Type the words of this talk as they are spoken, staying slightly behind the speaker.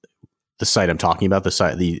the site I'm talking about,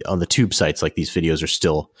 on the tube sites, like these videos are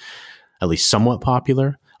still at least somewhat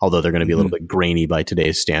popular, although they're going to be a little bit grainy by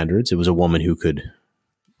today's standards. It was a woman who could,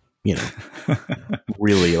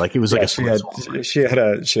 really, like, it was like she had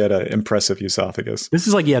a impressive esophagus. This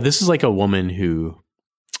is like a woman who,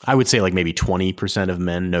 I would say, like, maybe 20% of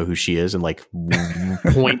men know who she is, and like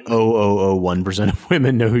 0.0001% of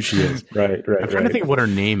women know who she is. Right. I'm trying to think of what her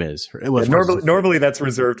name is. Normally that's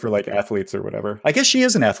reserved for like athletes or whatever. I guess she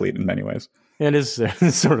is an athlete in many ways. It is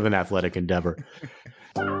sort of an athletic endeavor.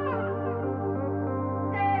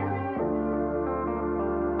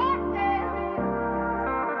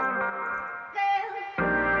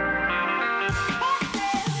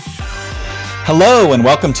 Hello and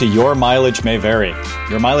welcome to Your Mileage May Vary.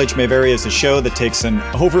 Your Mileage May Vary is a show that takes an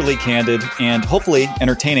overly candid and hopefully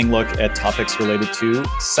entertaining look at topics related to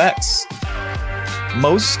sex.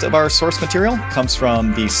 Most of our source material comes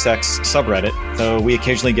from the sex subreddit, though we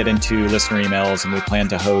occasionally get into listener emails and we plan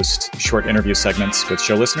to host short interview segments with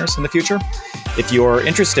show listeners in the future. If you're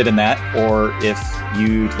interested in that, or if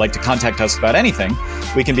you'd like to contact us about anything,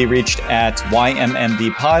 we can be reached at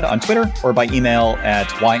YMMVpod on Twitter or by email at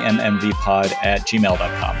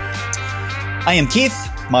ymmvpod@gmail.com. I am Keith.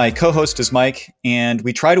 My co-host is Mike, and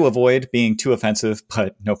we try to avoid being too offensive,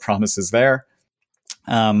 but no promises there.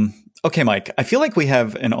 Okay, Mike, I feel like we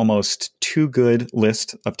have an almost too good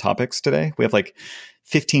list of topics today. We have like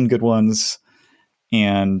 15 good ones,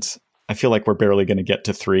 and I feel like we're barely going to get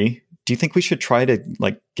to 3. Do you think we should try to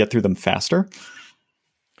like get through them faster?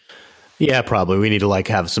 Yeah, probably. We need to like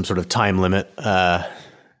have some sort of time limit.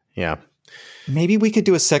 Yeah. Maybe we could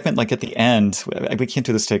do a segment like at the end. We can't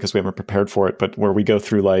do this today because we haven't prepared for it, but where we go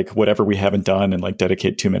through like whatever we haven't done and like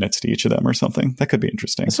dedicate 2 minutes to each of them or something. That could be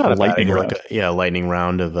interesting. It's not a lightning round. Lightning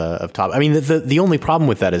round of topics. I mean, the only problem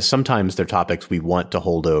with that is sometimes they're topics we want to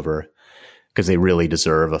hold over because they really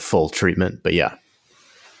deserve a full treatment. But yeah,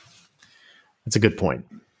 that's a good point.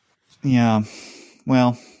 Yeah.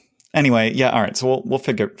 Well, anyway, yeah. All right. So we'll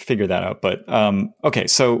figure that out. But okay.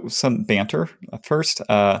 So some banter first.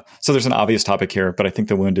 So there's an obvious topic here, but I think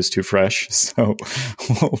the wound is too fresh, so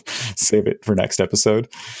we'll save it for next episode.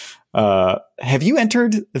 Have you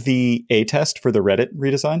entered the A test for the Reddit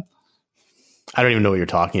redesign? I don't even know what you're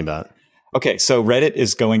talking about. Okay, so Reddit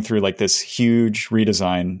is going through like this huge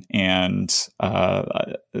redesign, and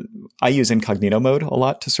I use incognito mode a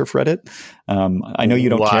lot to surf Reddit. I know you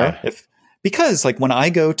don't care because like when I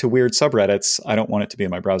go to weird subreddits, I don't want it to be in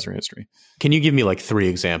my browser history. Can you give me like 3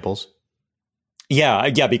 examples? Yeah,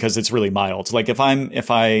 because it's really mild. Like if I am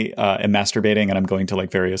masturbating and I'm going to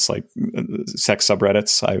like various like sex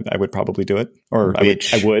subreddits, I would probably do it, or I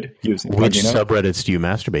would use incognito. Which subreddits do you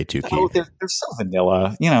masturbate to, Keith? Oh, they're so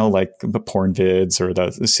vanilla, like the porn vids or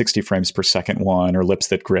the 60 frames per second one or lips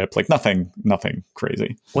that grip, like nothing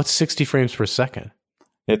crazy. What's 60 frames per second?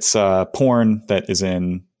 It's porn that is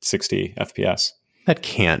in 60 FPS. That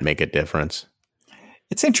can't make a difference.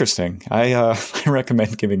 It's interesting. I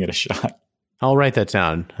recommend giving it a shot. I'll write that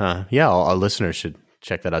down. Yeah, our listeners should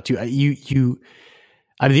check that out too. I mean,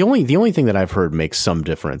 the only thing that I've heard makes some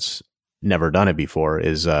difference, never done it before,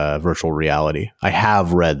 is virtual reality. I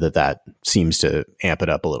have read that seems to amp it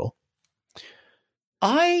up a little.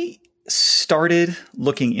 I started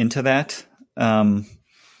looking into that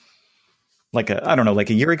like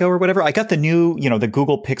a year ago or whatever. I got the new, the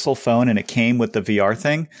Google Pixel phone, and it came with the VR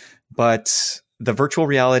thing, but the virtual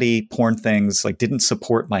reality porn things like didn't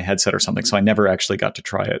support my headset or something, so I never actually got to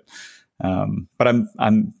try it. But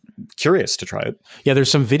I'm curious to try it. Yeah, there's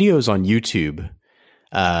some videos on YouTube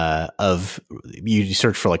of you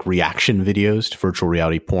search for like reaction videos to virtual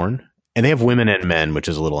reality porn, and they have women and men, which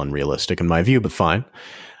is a little unrealistic in my view, but fine.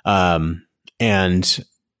 And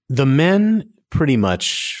the men pretty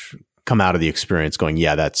much come out of the experience going,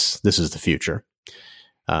 yeah, this is the future.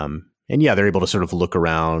 And yeah, they're able to sort of look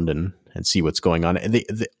around and see what's going on.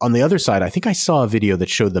 On the other side, I think I saw a video that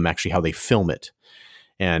showed them actually how they film it.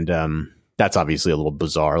 And that's obviously a little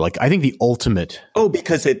bizarre. Like, I think the ultimate... Oh,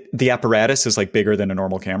 because the apparatus is like bigger than a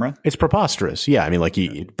normal camera? It's preposterous. Yeah. I mean, like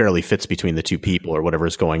it barely fits between the two people or whatever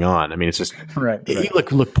is going on. I mean, it's just... Right.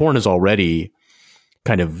 Look, porn is already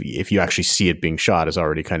kind of, if you actually see it being shot, is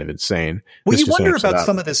already kind of insane. Well, you wonder about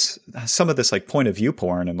some of this like point of view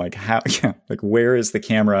porn and like how, like where is the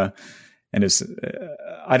camera? And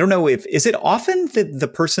I don't know is it often the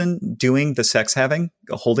person doing the sex having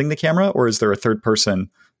holding the camera, or is there a third person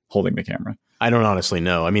holding the camera? I don't honestly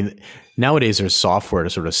know. I mean, nowadays there's software to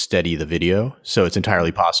sort of steady the video. So it's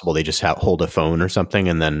entirely possible they just hold a phone or something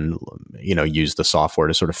and then, use the software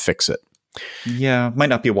to sort of fix it. Yeah. Might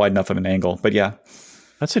not be wide enough of an angle, but yeah.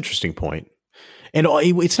 That's an interesting point. And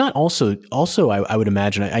it's not also I would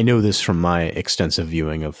imagine, I know this from my extensive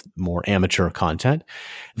viewing of more amateur content,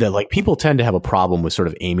 that like people tend to have a problem with sort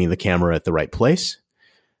of aiming the camera at the right place.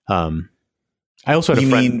 I also had a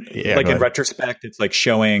friend. Like in retrospect, it's like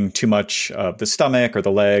showing too much of the stomach or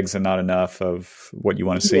the legs and not enough of what you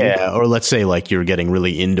want to see. Yeah. Or let's say like you're getting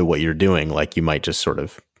really into what you're doing. Like you might just sort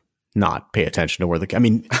of not pay attention to where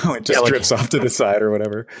it just drips off to the side or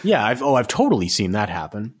whatever. Yeah. I've totally seen that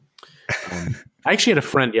happen. I actually had a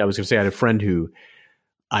friend. Yeah, I was going to say I had a friend who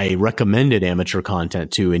I recommended amateur content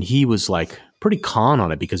to, and he was like pretty con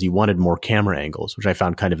on it because he wanted more camera angles, which I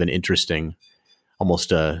found kind of an interesting,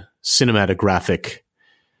 almost a cinematographic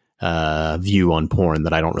view on porn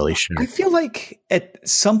that I don't really share. I feel like at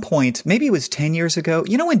some point, maybe it was 10 years ago,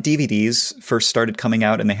 you know, when DVDs first started coming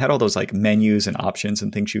out and they had all those like menus and options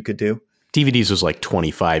and things you could do? DVDs was like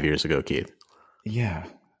 25 years ago, Keith. Yeah.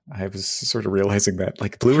 I was sort of realizing that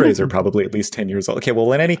like Blu-rays are probably at least 10 years old. Okay,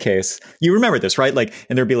 well, in any case, you remember this, right? Like,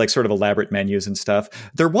 and there'd be like sort of elaborate menus and stuff.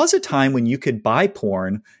 There was a time when you could buy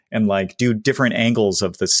porn and like do different angles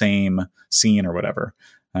of the same scene or whatever.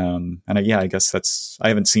 I guess I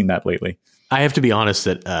haven't seen that lately. I have to be honest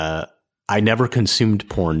that I never consumed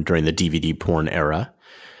porn during the DVD porn era.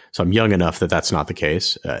 So I'm young enough that that's not the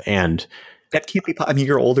case. And that can't be. I mean,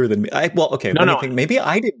 you're older than me. Maybe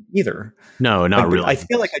I didn't either. No, not really. I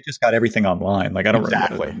feel like I just got everything online. Like I don't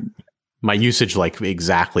exactly. My usage like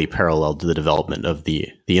exactly paralleled to the development of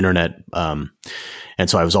the internet, and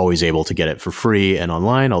so I was always able to get it for free and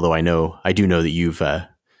online. Although I do know that you've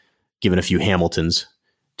given a few Hamiltons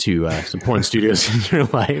to some porn studios in your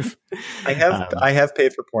life. I have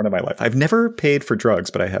paid for porn in my life. I've never paid for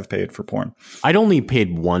drugs, but I have paid for porn. I'd only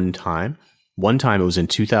paid one time. One time it was in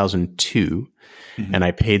 2002, and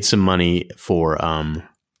I paid some money for to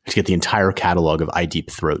get the entire catalog of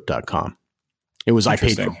iDeepThroat.com. I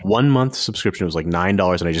paid for 1 month subscription. It was like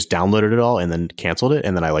 $9, and I just downloaded it all and then canceled it,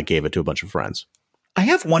 and then I like gave it to a bunch of friends. I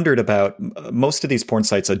have wondered about most of these porn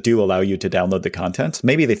sites that do allow you to download the content.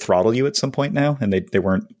 Maybe they throttle you at some point now, and they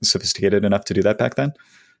weren't sophisticated enough to do that back then.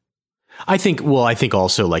 I think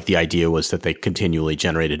also like the idea was that they continually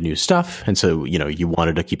generated new stuff. And so, you know, you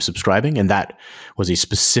wanted to keep subscribing. And that was a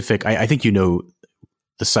specific, I think, you know,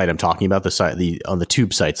 the site I'm talking about, on the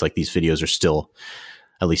tube sites, like these videos are still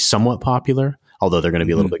at least somewhat popular, although they're going to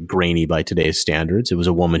be a little bit grainy by today's standards. It was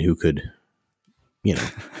a woman who could, you know,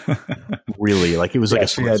 really like, it was like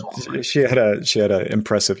she had a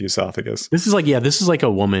impressive esophagus. This is like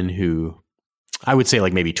a woman who, I would say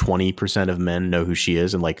like maybe 20% of men know who she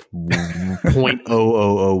is, and like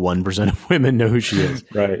 0.0001% of women know who she is.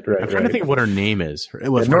 Right. I'm trying to think of what her name is.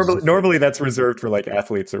 Normally that's reserved for like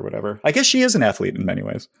athletes or whatever. I guess she is an athlete in many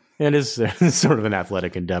ways. It is sort of an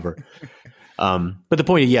athletic endeavor. But the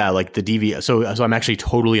point, like the DV. So I'm actually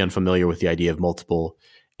totally unfamiliar with the idea of multiple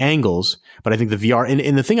angles, but I think the VR,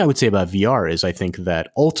 and the thing I would say about VR is I think that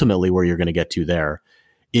ultimately where you're going to get to there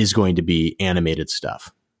is going to be animated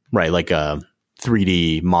stuff, right? Like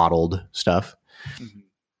 3D modeled stuff.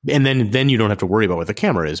 And then you don't have to worry about what the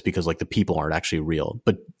camera is because like the people aren't actually real,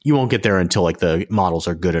 but you won't get there until like the models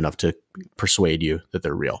are good enough to persuade you that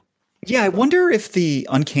they're real. Yeah. I wonder if the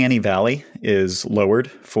uncanny valley is lowered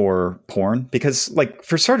for porn because like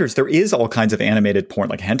for starters, there is all kinds of animated porn,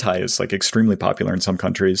 like hentai is like extremely popular in some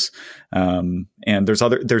countries. And there's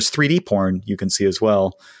 3D porn you can see as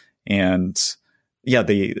well. And yeah,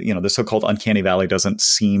 the so-called uncanny valley doesn't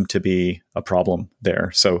seem to be a problem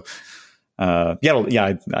there. So, I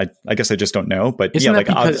guess I just don't know. But isn't that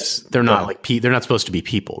because they're not they're not supposed to be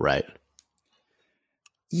people, right?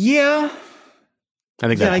 Yeah, I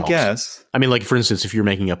think that helps. I guess. I mean, like for instance, if you're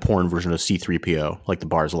making a porn version of C-3PO, like the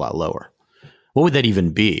bar is a lot lower. What would that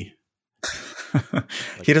even be?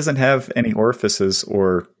 He doesn't have any orifices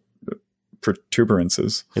or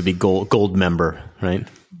protuberances. It'd be gold member, right?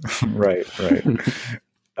 Right.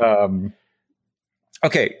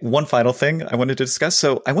 Okay, one final thing I wanted to discuss.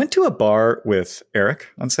 So I went to a bar with Eric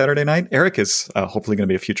on Saturday night. Eric is hopefully going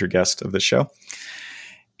to be a future guest of this show.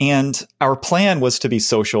 And our plan was to be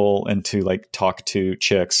social and to like talk to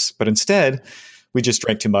chicks, but instead we just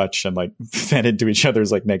drank too much and like fed into each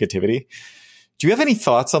other's like negativity. Do you have any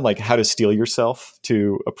thoughts on like how to steel yourself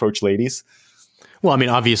to approach ladies? Well, I mean,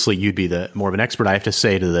 obviously you'd be the more of an expert. I have to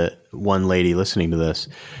say to the one lady listening to this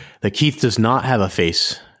that Keith does not have a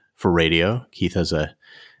face for radio. Keith has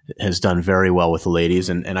done very well with the ladies.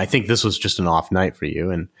 And I think this was just an off night for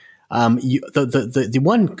you. And the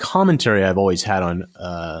one commentary I've always had on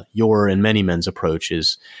your and many men's approach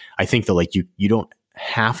is I think that like you don't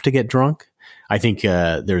have to get drunk. I think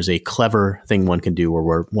there's a clever thing one can do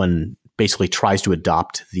where one basically tries to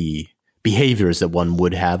adopt the behaviors that one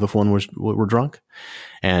would have if one were drunk.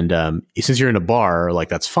 And since you're in a bar, like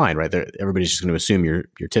that's fine, right? Everybody's just going to assume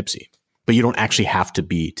you're tipsy, but you don't actually have to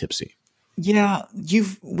be tipsy. Yeah,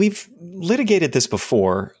 we've litigated this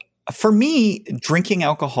before. For me, drinking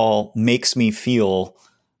alcohol makes me feel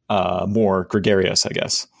more gregarious, I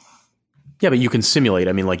guess. Yeah, but you can simulate.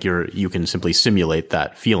 I mean, like you can simply simulate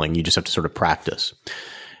that feeling. You just have to sort of practice.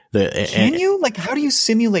 Can you? Like, how do you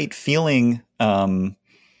simulate feeling,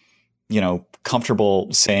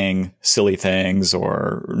 comfortable saying silly things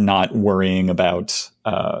or not worrying about,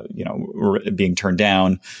 being turned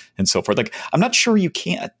down and so forth? Like, I'm not sure you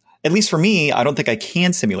can. At least for me, I don't think I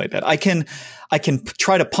can simulate that. I can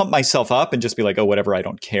try to pump myself up and just be like, oh, whatever, I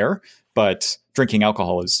don't care. But drinking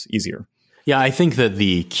alcohol is easier. Yeah, I think that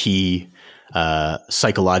the key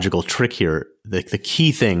psychological trick here, the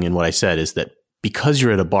key thing in what I said is that because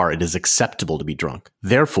you're at a bar, it is acceptable to be drunk.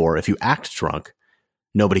 Therefore, if you act drunk,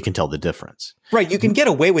 nobody can tell the difference. Right. You can get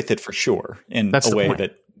away with it for sure in That's a way point.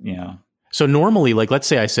 that, yeah. So normally, like, let's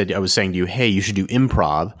say I was saying to you, hey, you should do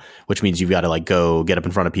improv, which means you've got to like go get up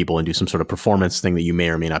in front of people and do some sort of performance thing that you may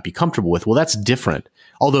or may not be comfortable with. Well, that's different.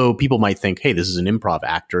 Although people might think, hey, this is an improv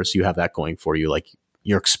actor, so you have that going for you. Like,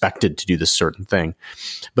 you're expected to do this certain thing.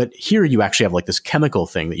 But here you actually have like this chemical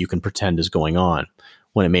thing that you can pretend is going on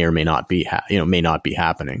when it may or may not be, may not be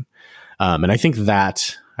happening. And I think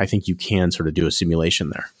you can sort of do a simulation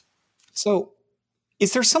there. So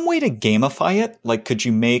is there some way to gamify it? Like, could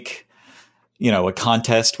you make, a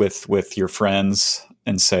contest with your friends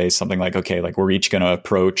and say something like, okay, like we're each going to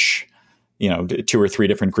approach, 2 or 3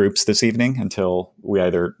 different groups this evening until we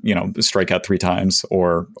either, strike out 3 times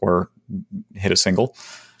or hit a single?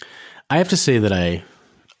 I have to say that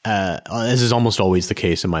this is almost always the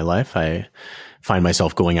case in my life. I find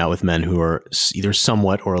myself going out with men who are either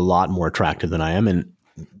somewhat or a lot more attractive than I am. And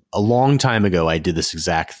a long time ago, I did this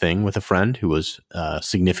exact thing with a friend who was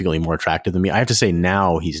significantly more attractive than me. I have to say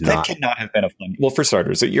now he's not. That could not have been a fun. Well, for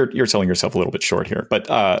starters, you're selling yourself a little bit short here. But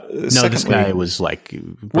no, secondly, this guy was like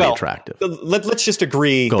pretty attractive. Let's just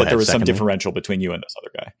agree that there was some differential between you and this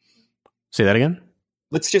other guy. Say that again?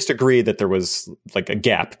 Let's just agree that there was like a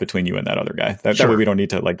gap between you and that other guy. That way we don't need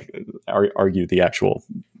to like argue the actual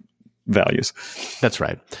values. That's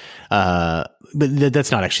right. But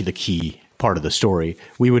that's not actually the key part of the story.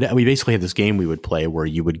 We basically had this game we would play where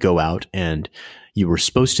you would go out and you were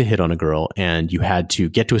supposed to hit on a girl and you had to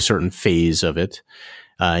get to a certain phase of it,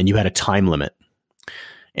 and you had a time limit.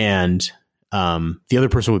 And the other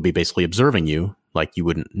person would be basically observing you, like you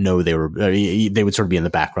wouldn't know they would sort of be in the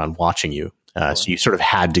background watching you. So you sort of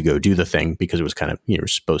had to go do the thing because it was kind of, you were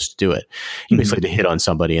supposed to do it. You basically had to hit on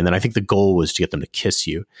somebody. And then I think the goal was to get them to kiss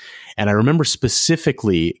you. And I remember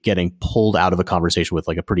specifically getting pulled out of a conversation with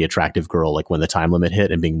like a pretty attractive girl, like when the time limit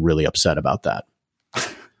hit, and being really upset about that.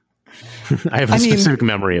 I have a specific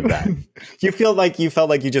memory of that. You felt like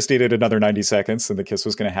you just needed another 90 seconds and the kiss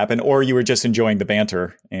was going to happen, or you were just enjoying the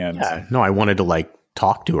banter. And no, I wanted to like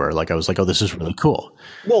talk to her. Like I was like, oh, this is really cool.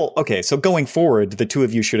 Well, okay. So going forward, the two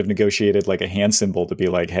of you should have negotiated like a hand symbol to be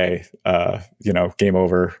like, hey, game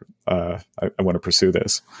over. I want to pursue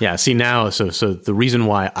this. Yeah. See now, so the reason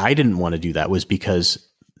why I didn't want to do that was because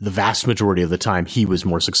the vast majority of the time he was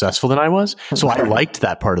more successful than I was. So I liked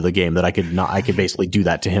that part of the game that I could basically do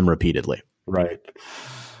that to him repeatedly. Right.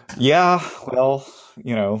 Yeah. Well,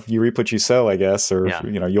 you reap what you sow, I guess, or,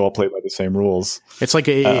 you all play by the same rules. It's like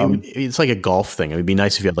a golf thing. It would be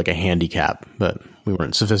nice if you had like a handicap, but we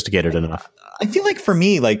weren't sophisticated enough. I feel like for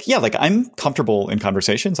me, like I'm comfortable in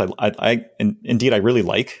conversations. Indeed, I really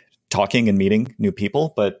like talking and meeting new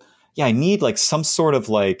people, but I need like some sort of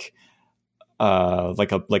like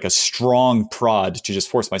a strong prod to just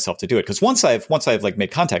force myself to do it. Because once I've like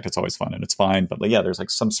made contact, it's always fun and it's fine. But there's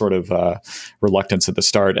like some sort of reluctance at the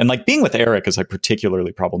start. And like being with Eric is like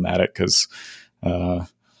particularly problematic because,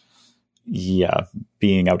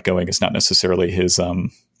 being outgoing is not necessarily his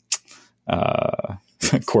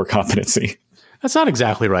core competency. That's not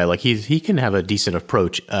exactly right. Like he can have a decent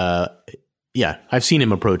approach. I've seen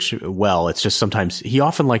him approach well. It's just sometimes he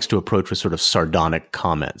often likes to approach with sort of sardonic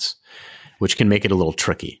comments, which can make it a little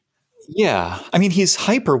tricky. Yeah. I mean, he's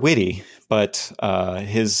hyper witty, but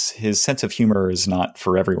his sense of humor is not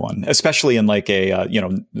for everyone, especially in like a,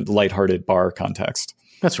 lighthearted bar context.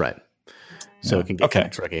 That's right. So it can get kind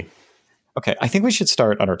of tricky. Okay. I think we should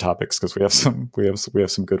start on our topics because we have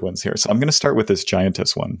some good ones here. So I'm going to start with this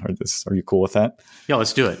giantess one. Are you cool with that? Yeah,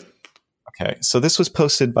 let's do it. Okay. So this was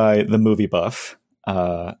posted by The Movie Buff.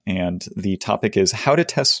 And the topic is how to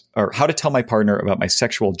tell my partner about my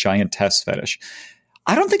sexual giantess fetish.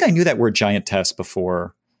 I don't think I knew that word giantess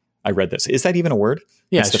before I read this. Is that even a word?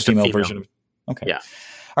 Yeah, it's the female version of. Okay. Yeah.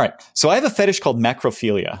 All All right. So I have a fetish called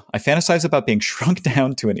macrophilia. I fantasize about being shrunk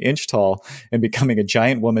down to an inch tall and becoming a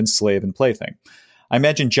giant woman's slave and plaything. I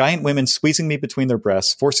imagine giant women squeezing me between their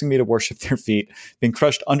breasts, forcing me to worship their feet, being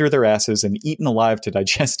crushed under their asses and eaten alive to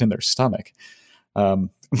digest in their stomach. I'm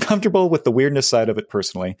comfortable with the weirdness side of it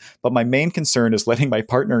personally, but my main concern is letting my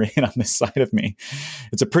partner in on this side of me.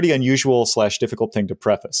 It's a pretty unusual / difficult thing to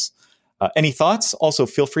preface. Any thoughts? Also,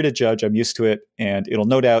 feel free to judge. I'm used to it, and it'll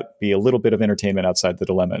no doubt be a little bit of entertainment outside the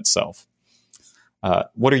dilemma itself.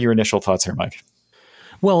 What are your initial thoughts here, Mike?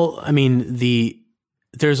 Well, I mean,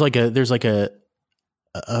 there's like a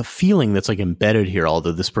feeling that's like embedded here,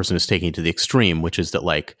 although this person is taking it to the extreme, which is that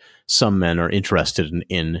like some men are interested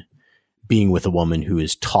in being with a woman who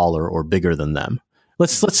is taller or bigger than them.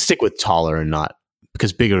 Let's stick with taller and not,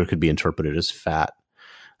 because bigger could be interpreted as fat.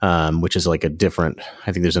 Which is like a different,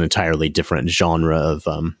 I think there's an entirely different genre of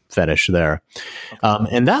fetish there.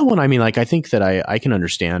 And that one, I mean, like, I think that I can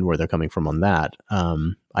understand where they're coming from on that.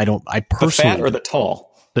 I personally. The fat or the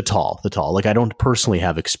tall? The tall. Like, I don't personally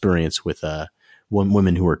have experience with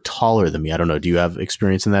women who are taller than me. I don't know. Do you have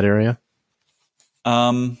experience in that area?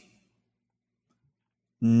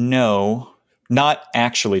 No, not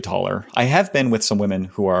actually taller. I have been with some women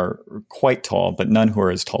who are quite tall, but none who are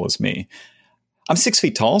as tall as me. I'm 6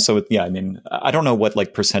 feet tall, so yeah, I mean, I don't know what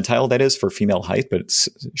like percentile that is for female height, but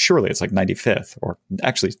surely it's like 95th, or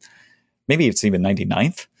actually, maybe it's even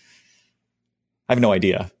 99th. I have no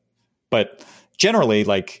idea, but generally,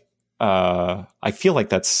 like, I feel like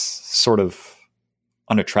that's sort of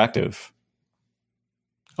unattractive.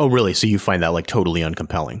 Oh, really? So you find that like totally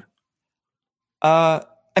uncompelling? I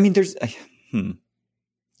mean, there's,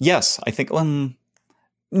 yes, I think.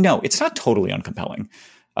 No, it's not totally uncompelling.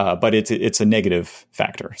 But it's a negative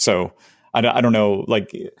factor. So I don't know,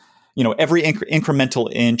 like, you know, every incremental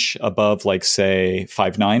inch above, like, say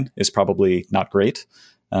 5'9" is probably not great.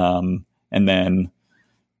 And then,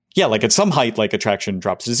 yeah, like at some height, like attraction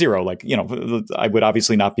drops to zero. Like, you know, I would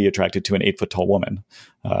obviously not be attracted to an 8 foot tall woman,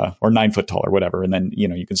 or 9 foot tall or whatever. And then, you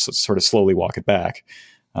know, you can sort of slowly walk it back.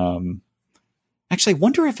 Actually, I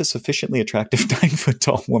wonder if a sufficiently attractive 9 foot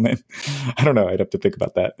tall woman. I don't know. I'd have to think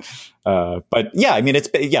about that. But yeah, I mean,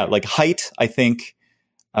 like height, I think.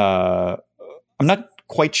 I'm not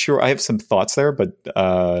quite sure. I have some thoughts there, but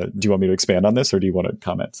do you want me to expand on this, or do you want to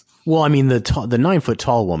comment? Well, I mean, the 9 foot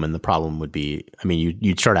tall woman, the problem would be, I mean,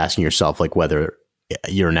 you'd start asking yourself like whether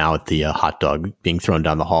you're now at the hot dog being thrown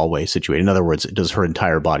down the hallway situation. In other words, does her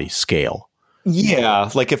entire body scale? Yeah,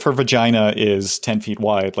 like if her vagina is 10 feet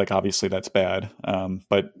wide, like obviously that's bad.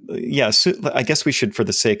 But yeah, so I guess we should, for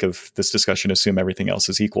the sake of this discussion, assume everything else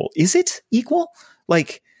is equal. Is it equal?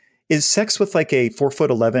 Like, is sex with like a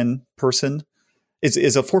 4'11" person,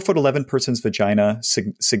 is a 4'11" person's vagina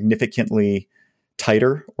significantly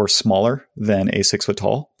tighter or smaller than a 6 foot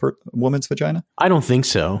tall woman's vagina? I don't think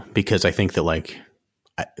so, because I think that like,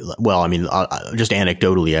 well, I mean, just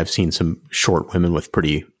anecdotally, I've seen some short women with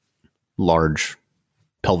pretty large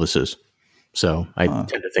pelvises. So I tend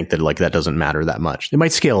to think that like that doesn't matter that much. It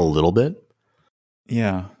might scale a little bit.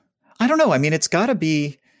 Yeah. I don't know. I mean, it's got to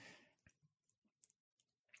be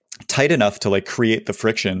tight enough to like create the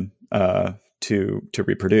friction to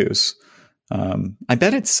reproduce. I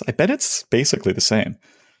bet it's basically the same.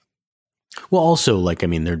 Well, also, like, I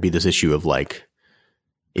mean, there'd be this issue of like,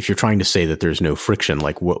 if you're trying to say that there's no friction,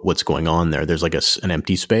 like what's going on there? There's like an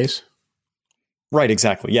empty space. Right,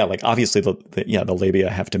 exactly. Yeah, like obviously the labia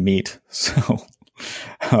have to meet. So,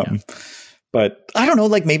 but I don't know,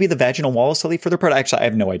 like maybe the vaginal wall is slightly further apart. Actually, I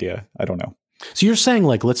have no idea. I don't know. So you're saying,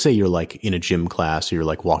 like, let's say you're like in a gym class, or you're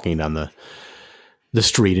like walking down the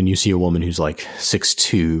street and you see a woman who's like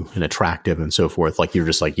 6'2" and attractive and so forth. Like you're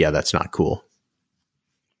just like, yeah, that's not cool.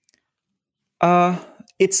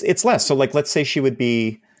 It's less. So like, let's say she would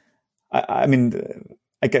be, I mean,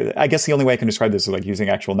 I guess the only way I can describe this is like using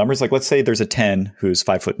actual numbers. Like, let's say there's a 10 who's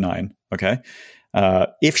 5'9". Okay.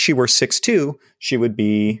 If she were 6'2", she would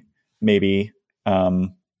be maybe,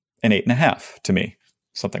 an 8.5 to me,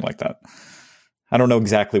 something like that. I don't know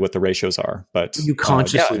exactly what the ratios are, but you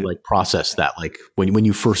consciously like process that. Like when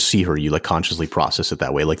you first see her, you like consciously process it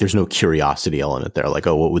that way. Like there's no curiosity element there. Like,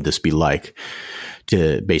 oh, what would this be like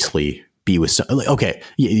to basically be with some, like, okay.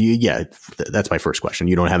 Yeah. That's my first question.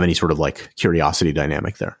 You don't have any sort of like curiosity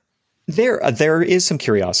dynamic there. There is some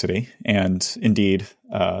curiosity, and indeed,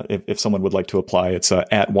 if someone would like to apply, it's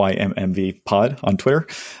at YMMV pod on Twitter.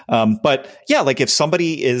 But yeah, like if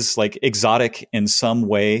somebody is like exotic in some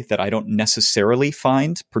way that I don't necessarily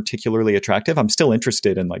find particularly attractive, I'm still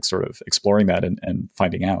interested in like sort of exploring that and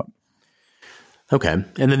finding out. Okay,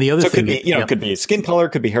 and then the other thing, it could be, it could be skin color,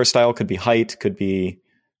 could be hairstyle, could be height, could be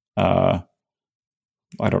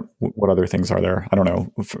what other things are there? I don't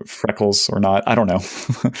know, freckles or not. I don't know.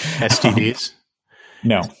 STDs?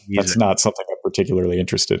 No, that's not something I'm particularly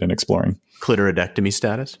interested in exploring. Clitoridectomy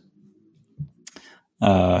status?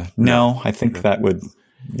 No, I think that would,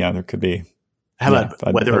 there could be. How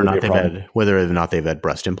about whether or not they've had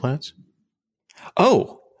breast implants?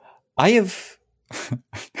 Oh, I have,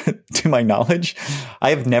 to my knowledge, I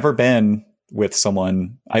have never been with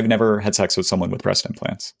someone. I've never had sex with someone with breast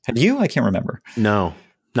implants. Have you? I can't remember. No,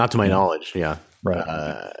 not to my knowledge. Yeah.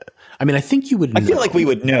 Right. I mean, I think you would. I feel like we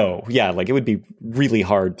would know. Yeah. Like it would be really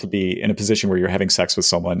hard to be in a position where you're having sex with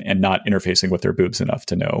someone and not interfacing with their boobs enough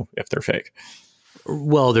to know if they're fake.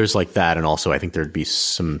 Well, there's like that. And also I think there'd be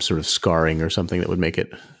some sort of scarring or something that would make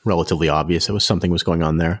it relatively obvious that something was going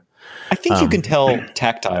on there. I think you can tell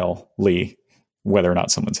tactilely whether or not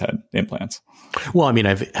someone's had implants. Well, I mean,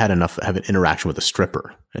 I've had enough have an interaction with a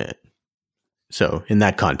stripper. So in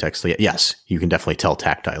that context, yes, you can definitely tell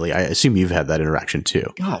tactilely. I assume you've had that interaction too.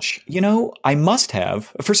 Gosh, I must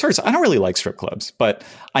have. For starters, I don't really like strip clubs, but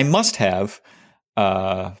I must have.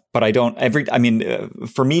 But I don't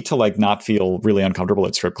for me to like not feel really uncomfortable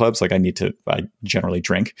at strip clubs, like I generally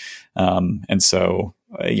drink. And so,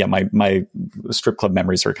 my strip club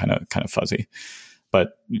memories are kind of fuzzy,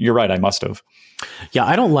 but you're right. I must have. Yeah,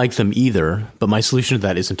 I don't like them either, but my solution to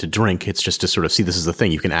that isn't to drink. It's just to sort of see this is the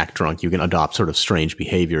thing. You can act drunk. You can adopt sort of strange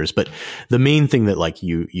behaviors. But the main thing that like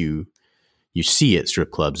you see at strip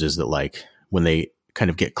clubs is that like when they kind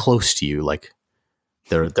of get close to you, like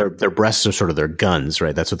their breasts are sort of their guns,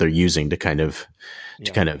 right? That's what they're using to kind of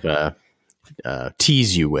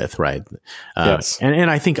tease you with, right? Yes. And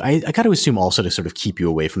I think I got to assume also to sort of keep you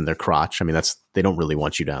away from their crotch. I mean, they don't really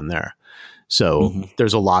want you down there. So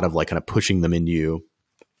there's a lot of like kind of pushing them into you,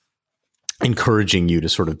 encouraging you to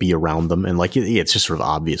sort of be around them. And like, it's just sort of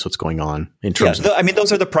obvious what's going on in terms of.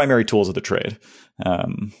 Those are the primary tools of the trade,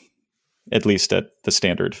 at least at the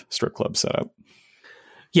standard strip club setup.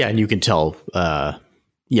 Yeah. And you can tell,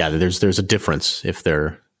 there's a difference if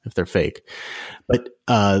they're fake. But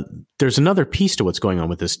there's another piece to what's going on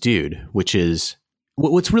with this dude, which is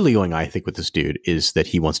what's really going on, I think, with this dude is that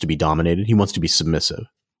he wants to be dominated. He wants to be submissive.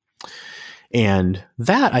 And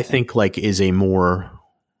that I think like is a more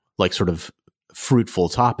like sort of fruitful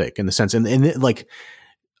topic in the sense. And like,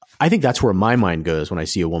 I think that's where my mind goes when I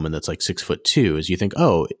see a woman that's like 6'2" is you think,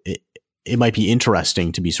 oh, it might be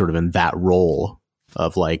interesting to be sort of in that role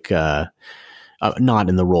of like, not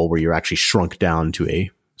in the role where you're actually shrunk down to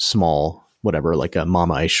a small, whatever, like a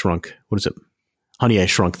Mama I Shrunk. What is it? Honey, I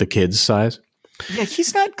Shrunk the Kids size. Yeah.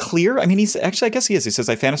 He's not clear. I mean, he's actually, I guess he is. He says,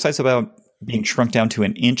 I fantasize about being shrunk down to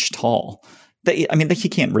an inch tall. He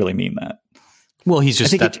can't really mean that. Well, he's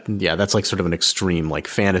just that's like sort of an extreme like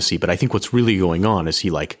fantasy. But I think what's really going on is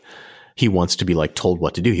he wants to be like told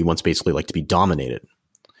what to do. He wants basically like to be dominated.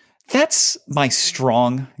 That's my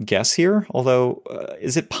strong guess here. Although,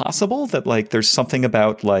 is it possible that like there's something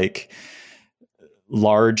about like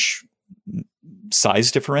large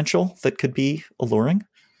size differential that could be alluring?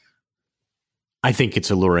 I think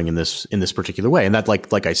it's alluring in this particular way. And that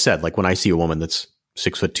like I said, like when I see a woman that's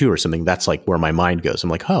 6'2" or something, that's like where my mind goes. I'm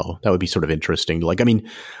like, oh, that would be sort of interesting. Like, I mean,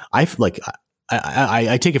 I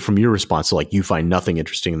take it from your response to like, you find nothing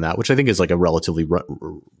interesting in that, which I think is like a relatively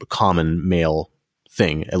common male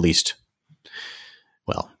thing, at least.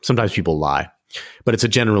 Well, sometimes people lie, but it's a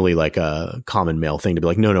generally like a common male thing to be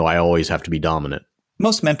like, no, I always have to be dominant.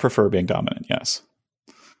 Most men prefer being dominant. Yes.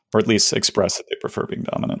 Or at least express that they prefer being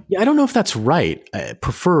dominant. Yeah, I don't know if that's right.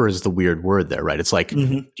 Prefer is the weird word there, right? It's like,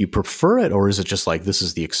 do you prefer it, or is it just like this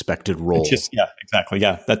is the expected role? Yeah, exactly.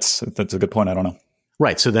 Yeah, that's a good point. I don't know.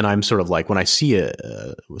 Right. So then I'm sort of like when I see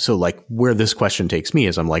so like where this question takes me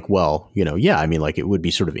is I'm like, well, I mean, like it would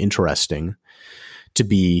be sort of interesting to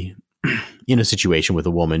be in a situation with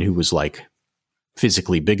a woman who was like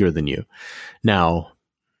physically bigger than you. Now,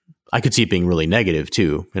 I could see it being really negative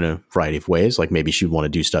too, in a variety of ways. Like maybe she'd want to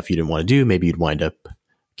do stuff you didn't want to do. Maybe you'd wind up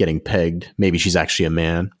getting pegged. Maybe she's actually a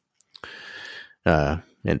man, and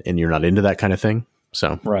you're not into that kind of thing.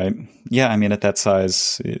 So right, yeah. I mean, at that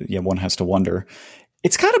size, one has to wonder.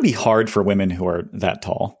 It's got to be hard for women who are that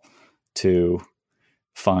tall to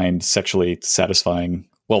find sexually satisfying.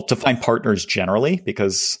 Well, to find partners generally,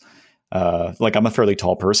 because like I'm a fairly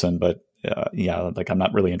tall person, but. Like I'm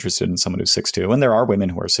not really interested in someone who's 6'2", and there are women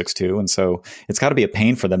who are 6'2", and so it's got to be a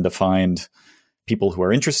pain for them to find people who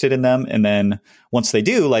are interested in them. And then once they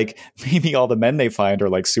do, like maybe all the men they find are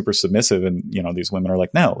like super submissive, and these women are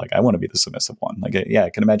like, no, like I want to be the submissive one. Like,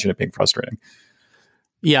 I can imagine it being frustrating.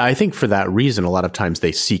 Yeah, I think for that reason, a lot of times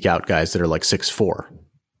they seek out guys that are like 6'4",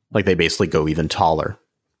 like they basically go even taller,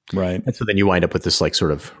 right? And so then you wind up with this like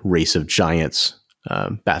sort of race of giants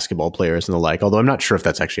basketball players and the like. Although I'm not sure if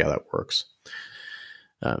that's actually how that works.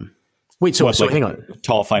 Wait, so like hang on.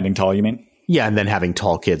 Tall finding tall, you mean? Yeah, and then having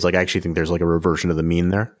tall kids. Like I actually think there's like a reversion of the mean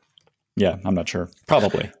there. Yeah, I'm not sure.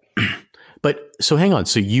 Probably. But so hang on.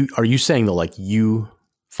 So are you saying that like you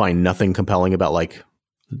find nothing compelling about like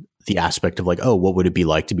the aspect of like, oh, what would it be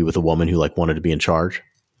like to be with a woman who like wanted to be in charge?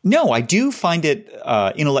 No, I do find it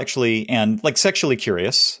intellectually and like sexually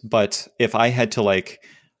curious. But if I had to like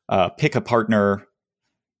pick a partner,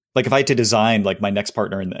 like if I had to design like my next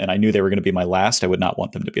partner and I knew they were going to be my last, I would not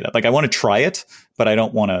want them to be that. Like I want to try it, but I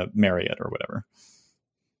don't want to marry it or whatever.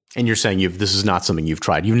 And you're saying this is not something you've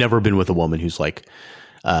tried. You've never been with a woman who's like,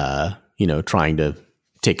 trying to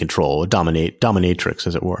take control, dominatrix,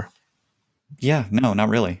 as it were. Yeah, no, not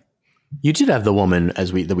really. You did have the woman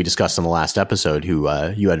that we discussed in the last episode who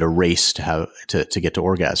you had to race to get to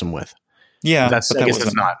orgasm with. Yeah, I guess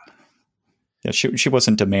that's not. Yeah, she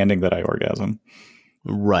wasn't demanding that I orgasm.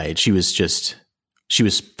 Right. She was.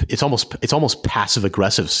 It's almost passive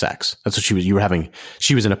aggressive sex. That's what she was. You were having.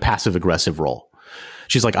 She was in a passive aggressive role.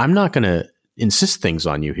 She's like, I'm not going to insist things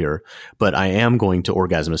on you here, but I am going to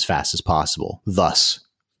orgasm as fast as possible, thus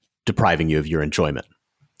depriving you of your enjoyment.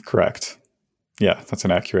 Correct. Yeah, that's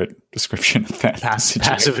an accurate description of that.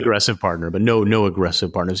 Passive aggressive partner, but no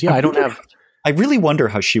aggressive partners. Yeah, I don't have. I really wonder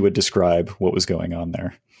how she would describe what was going on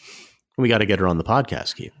there. We got to get her on the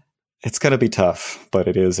podcast, Keith. It's going to be tough, but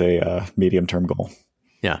it is a medium-term goal.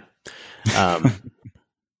 Yeah.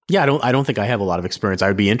 Yeah, I don't think I have a lot of experience. I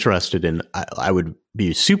would be interested in. I would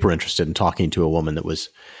be super interested in talking to a woman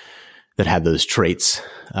that had those traits.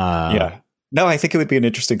 Yeah. No, I think it would be an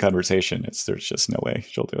interesting conversation. There's just no way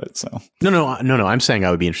she'll do it. So no. I'm saying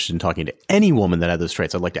I would be interested in talking to any woman that had those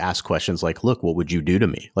traits. I'd like to ask questions like, "Look, what would you do to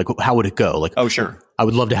me? Like, how would it go? Like, oh, sure. I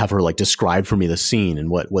would love to have her like describe for me the scene and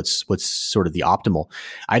what's sort of the optimal.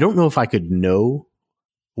 I don't know if I could know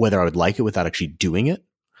whether I would like it without actually doing it.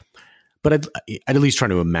 But I'd at least try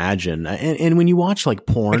to imagine. And when you watch like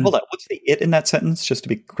porn, wait, hold on. What's the it in that sentence? Just to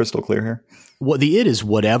be crystal clear here. What the it is,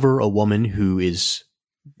 whatever a woman who is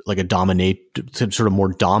like sort of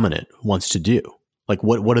more dominant wants to do. Like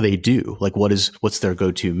what do they do? Like what's their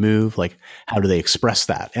go-to move? Like how do they express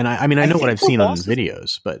that? And I mean I know what I've seen on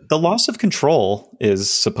videos, but the loss of control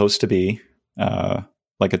is supposed to be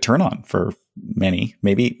like a turn on for many,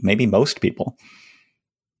 maybe most people.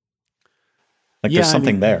 Like there's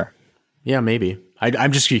something there. Yeah, maybe.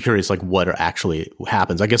 I'm just curious, like what actually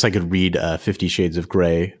happens. I guess I could read 50 Shades of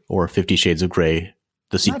Grey or 50 Shades of Grey,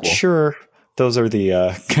 the sequel. Not sure those are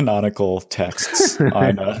the canonical texts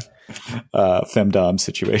on femdom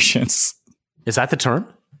situations. Is that the term?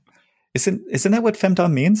 Isn't that what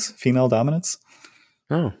femdom means? Female dominance?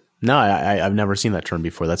 Oh no, I've never seen that term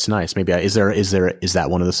before. That's nice. Maybe is that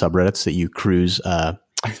one of the subreddits that you cruise?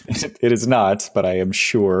 It is not, but I am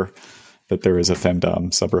sure that there is a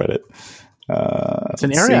femdom subreddit. It's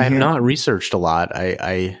an area I have not researched a lot.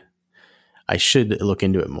 I should look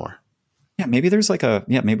into it more. Yeah, maybe there's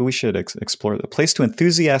maybe we should explore the place to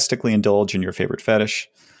enthusiastically indulge in your favorite fetish.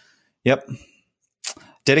 Yep.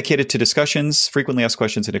 Dedicated to discussions, frequently asked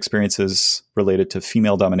questions and experiences related to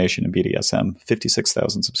female domination and BDSM.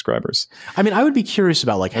 56,000 subscribers. I mean, I would be curious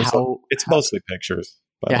about like how it's mostly pictures.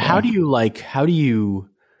 Yeah. How do you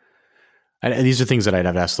these are things that I'd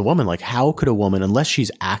have to ask the woman. Like, how could a woman, unless she's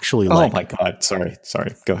actually like... Oh, my God. Sorry.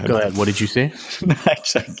 Go ahead. What did you say? I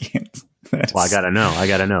can't. Well, I got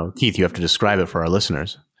to know. Keith, you have to describe it for our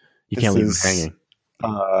listeners. You can't leave them hanging.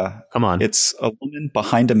 Come on. It's a woman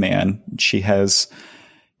behind a man. She has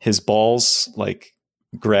his balls like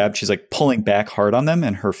grabbed. She's like pulling back hard on them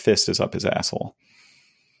and her fist is up his asshole.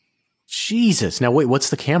 Jesus. Now, wait, what's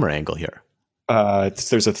the camera angle here?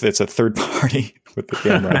 It's a third party with the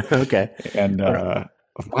camera. Okay. And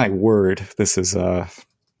my word, this is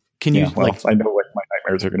can you I know what my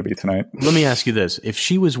nightmares are going to be tonight. Let me ask you this. If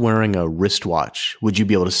she was wearing a wristwatch, would you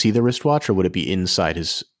be able to see the wristwatch or would it be inside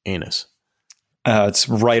his anus? It's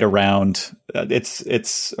right around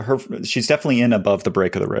it's her. She's definitely in above the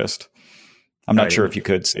break of the wrist. I'm not sure if you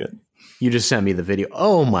could see it. You just sent me the video.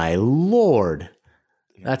 Oh my Lord.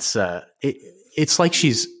 That's it's like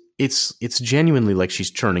it's genuinely like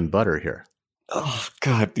she's churning butter here. Oh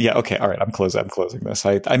God. Yeah. Okay. All right. I'm closing this.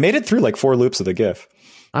 I made it through like 4 loops of the GIF.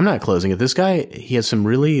 I'm not closing it. This guy, he has some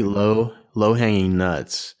really low hanging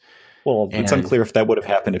nuts. Well, it's unclear if that would have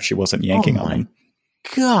happened if she wasn't yanking on him.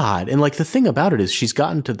 God. And like the thing about it is she's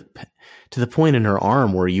gotten to the point in her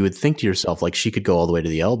arm where you would think to yourself, like she could go all the way to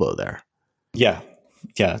the elbow there. Yeah.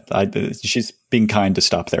 Yeah. She's being kind to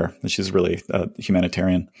stop there. She's really a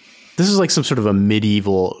humanitarian. This is like some sort of a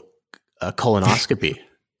medieval colonoscopy.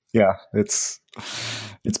 Yeah, it's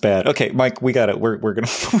It's bad. Okay, Mike, we got it. We're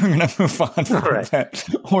gonna move on from that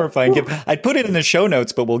horrifying gift. I'd put it in the show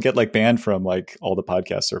notes, but we'll get like banned from like all the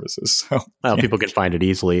podcast services. So well, people can find it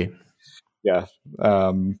easily. Yeah.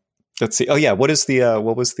 Let's see. Oh yeah. What was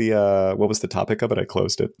the topic of it? I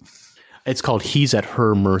closed it. It's called "He's at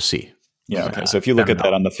Her Mercy." Yeah. Okay. So if you look at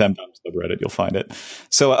that on the Femdom subreddit, you'll find it.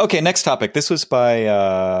 So okay, next topic. This was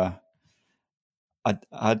by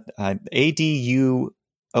ADUOS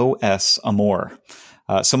Amor.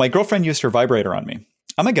 So my girlfriend used her vibrator on me.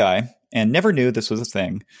 I'm a guy and never knew this was a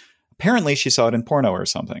thing. Apparently she saw it in porno or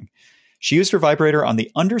something. She used her vibrator on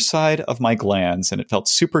the underside of my glands and it felt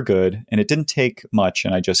super good and it didn't take much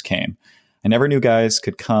and I just came. I never knew guys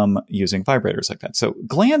could come using vibrators like that. So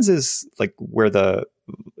glands is like where the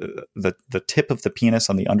tip of the penis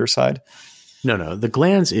on the underside. No. The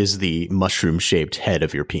glands is the mushroom-shaped head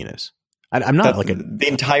of your penis. I'm not the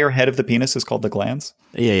entire head of the penis is called the glands.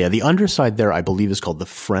 Yeah. The underside there, I believe, is called the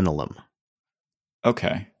frenulum.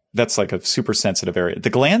 Okay, that's like a super sensitive area. The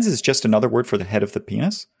glands is just another word for the head of the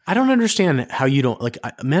penis. I don't understand how you don't like.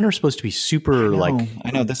 Men are supposed to be super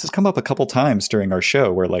I know this has come up a couple times during our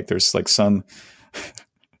show where like there's like some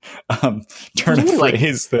turn of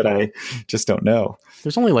phrase that I just don't know.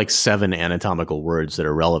 There's only like 7 anatomical words that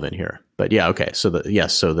are relevant here. But yeah, okay. So have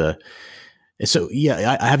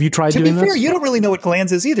you tried doing this? To be fair, you don't really know what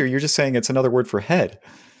glands is either. You're just saying it's another word for head.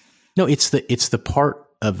 No, it's the part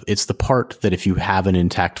that if you have an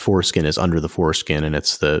intact foreskin is under the foreskin, and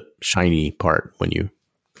it's the shiny part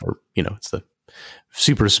it's the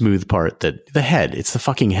super smooth part the head. It's the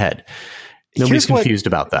fucking head. Nobody's confused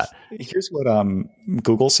about that. Here's what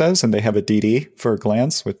Google says, and they have a DD for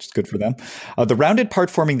glands, which is good for them. The rounded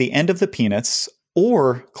part forming the end of the penis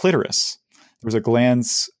or clitoris. There's a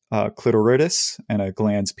glans clitoridis and a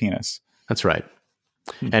glans penis. That's right.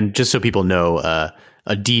 And just so people know, a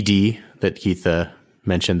DD that Keith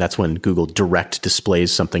mentioned, that's when Google direct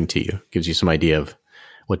displays something to you, gives you some idea of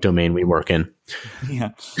what domain we work in. Yeah.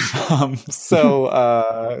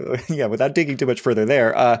 Without digging too much further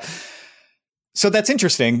there. So that's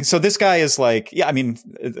interesting. So this guy is like, yeah, I mean,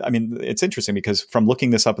 it's interesting because from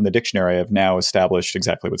looking this up in the dictionary, I've now established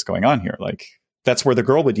exactly what's going on here. Like that's where the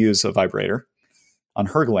girl would use a vibrator on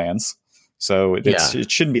her glands. So it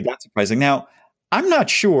shouldn't be that surprising. Now, I'm not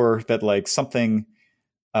sure that like something,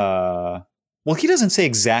 he doesn't say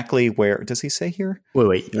exactly where. Does he say here?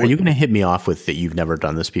 Wait. Are you going to hit me off with that you've never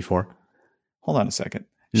done this before? Hold on a second.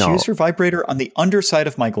 No. She used her vibrator on the underside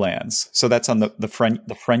of my glands. So that's on the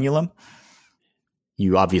frenulum.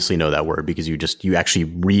 You obviously know that word because you actually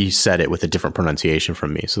reset it with a different pronunciation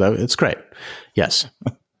from me. So it's great. Yes.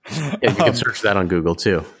 Yeah, you can search that on Google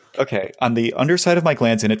too. Okay. On the underside of my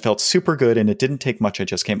glands, and it felt super good and it didn't take much. I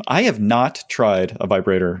just came. I have not tried a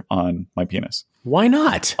vibrator on my penis. Why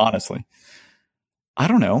not? Honestly. I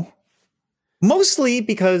don't know. Mostly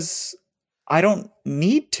because I don't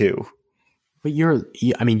need to. But you're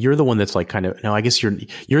the one that's like kind of, no, I guess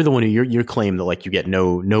you're the one who your claim that like you get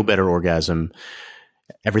no better orgasm.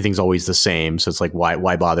 Everything's always the same. So it's like,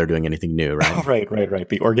 why bother doing anything new? Right. Oh, right.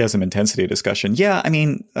 The orgasm intensity discussion. Yeah. I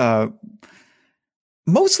mean,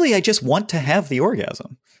 mostly I just want to have the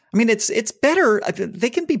orgasm. I mean, it's better. They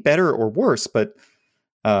can be better or worse, but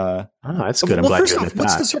that's good. I'm glad first off,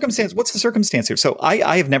 what's the circumstance? What's the circumstance here? So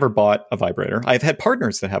I have never bought a vibrator. I've had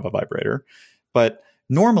partners that have a vibrator, but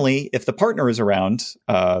normally if the partner is around,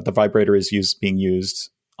 the vibrator is being used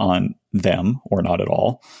on them or not at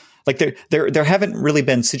all. Like there haven't really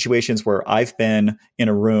been situations where I've been in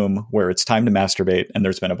a room where it's time to masturbate and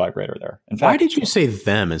there's been a vibrator there. In fact, why did you say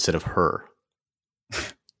them instead of her?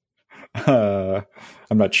 I'm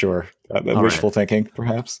not sure. Wishful thinking,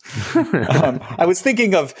 perhaps. I was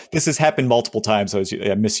thinking of this has happened multiple times.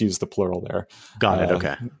 I misused the plural there. Got it.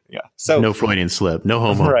 Okay. Yeah. So no Freudian slip. No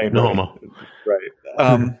homo. Right. No homo. Right.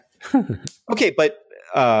 Okay, but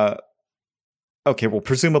okay. Well,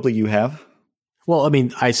 presumably you have. Well, I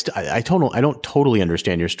mean, I don't totally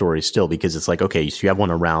understand your story still because it's like, okay, so you have one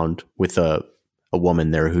around with a woman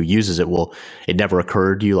there who uses it. Well, it never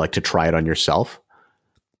occurred to you like to try it on yourself?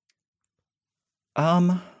 I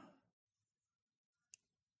mean,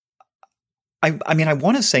 I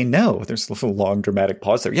want to say no. There's a little long dramatic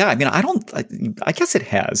pause there. Yeah, I mean, I guess it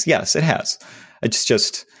has. Yes, it has. It's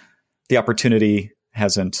just the opportunity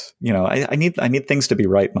hasn't, I need things to be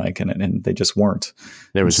right, Mike, and they just weren't.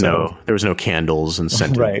 There was no candles and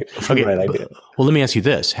scent. Right. Okay. Right, I did. Well, let me ask you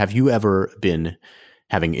this. Have you ever been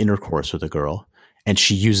having intercourse with a girl and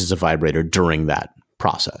she uses a vibrator during that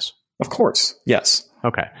process? Of course. Yes.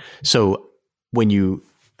 Okay. So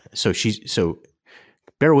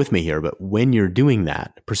bear with me here, but when you're doing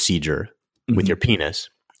that procedure with your penis,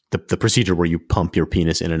 the procedure where you pump your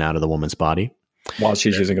penis in and out of the woman's body while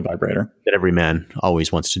she's using a vibrator that every man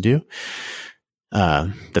always wants to do.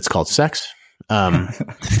 That's called sex. Didn't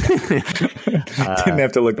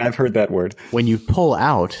have to look. I've heard that word. When you pull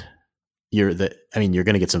out, you're going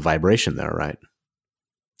to get some vibration there, right?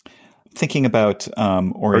 Thinking about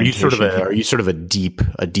orientation. Are you sort of a deep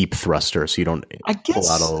thruster, so you don't pull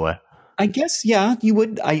out all the way? I guess, yeah, you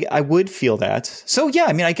would. I would feel that. So yeah,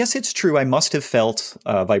 I mean, I guess it's true. I must have felt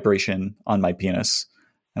vibration on my penis,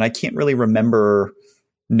 and I can't really remember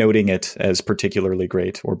noting it as particularly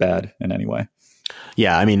great or bad in any way.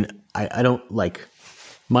 Yeah, I mean, I don't like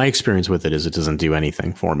my experience with it is it doesn't do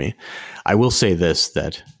anything for me. I will say this,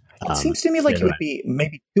 that it seems to me like it would be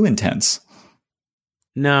maybe too intense.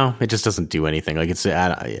 No, it just doesn't do anything. Like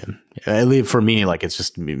for me, like it's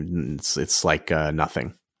just it's like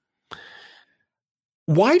nothing.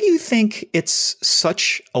 Why do you think it's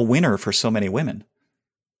such a winner for so many women?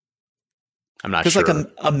 I'm not sure. Because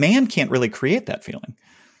like a man can't really create that feeling.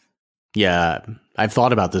 Yeah, I've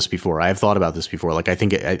thought about this before. Like I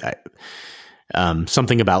think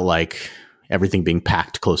something about like everything being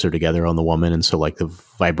packed closer together on the woman, and so like the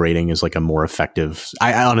vibrating is like a more effective.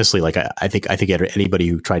 I honestly like. I think anybody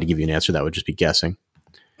who tried to give you an answer that would just be guessing.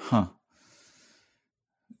 Huh.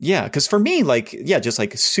 Yeah, because for me, like, yeah, just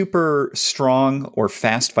like super strong or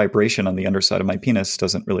fast vibration on the underside of my penis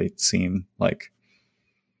doesn't really seem like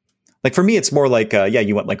for me, it's more like,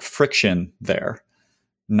 you want like friction there,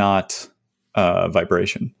 not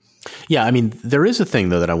vibration. Yeah, I mean, there is a thing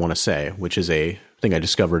though that I want to say, which is a thing I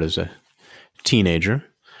discovered as a teenager.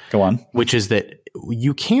 Go on. Which is that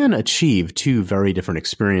you can achieve two very different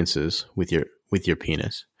experiences with your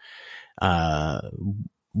penis.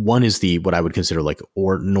 One is what I would consider like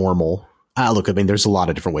or normal. Look, I mean, there's a lot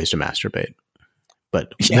of different ways to masturbate,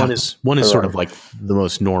 but one is sort of like the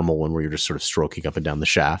most normal one where you're just sort of stroking up and down the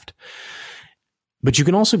shaft. But you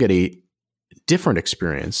can also get a different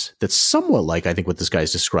experience that's somewhat like I think what this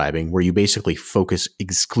guy's describing, where you basically focus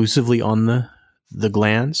exclusively on the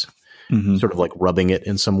glands, sort of like rubbing it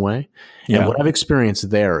in some way. Yeah. And what I've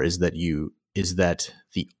experienced there is that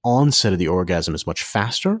the onset of the orgasm is much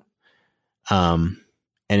faster.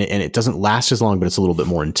 And it doesn't last as long, but it's a little bit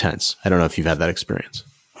more intense. I don't know if you've had that experience.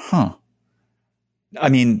 Huh. I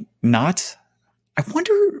mean, I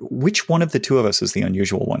wonder which one of the two of us is the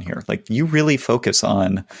unusual one here. Like, you really focus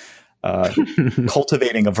on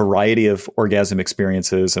cultivating a variety of orgasm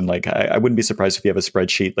experiences. And like, I wouldn't be surprised if you have a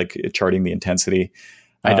spreadsheet, like charting the intensity.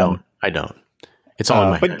 I don't. It's all in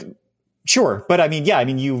my head. Sure. But I mean, yeah, I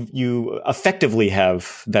mean, you effectively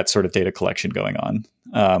have that sort of data collection going on.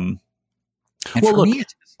 And for me,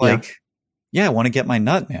 it's just like, I want to get my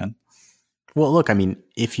nut, man. Well, look, I mean,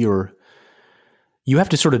 you have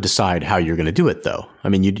to sort of decide how you're going to do it, though. I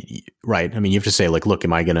mean, right. I mean, you have to say, like, look,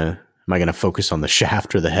 am I going to focus on the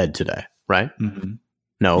shaft or the head today? Right? Mm-hmm.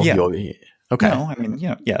 No. Yeah. Okay. No, I mean,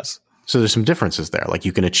 yes. So there's some differences there. Like,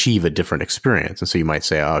 you can achieve a different experience. And so you might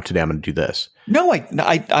say, oh, today I'm going to do this. No,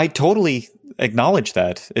 I totally acknowledge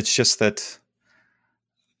that. It's just that,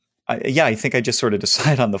 I think I just sort of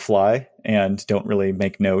decide on the fly and don't really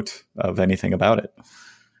make note of anything about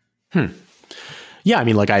it. Yeah, I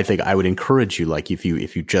mean, like, I think I would encourage you, like, if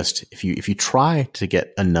you try to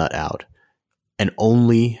get a nut out and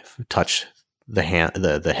only touch the head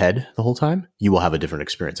the whole time, you will have a different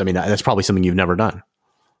experience. I mean, that's probably something you've never done.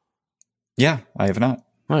 Yeah, I have not.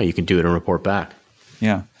 Well, you can do it and report back.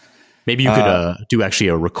 Yeah. Maybe you could do actually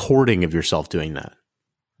a recording of yourself doing that.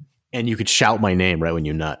 And you could shout my name right when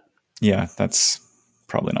you nut. Yeah, that's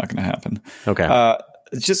probably not going to happen. Okay.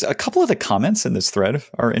 Just a couple of the comments in this thread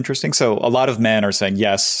are interesting. So a lot of men are saying,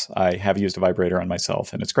 yes, I have used a vibrator on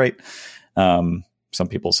myself and it's great. Some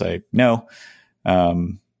people say no.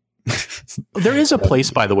 There is a place,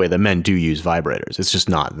 by the way, that men do use vibrators. It's just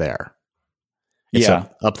not there. It's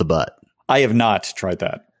up the butt. I have not tried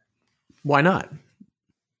that. Why not?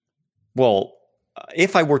 Well,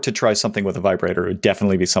 if I were to try something with a vibrator, it would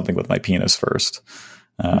definitely be something with my penis first.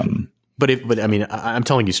 But I mean, I'm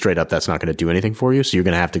telling you straight up, that's not going to do anything for you. So you're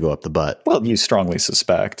going to have to go up the butt. Well, you strongly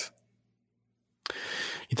suspect.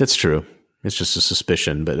 That's true. It's just a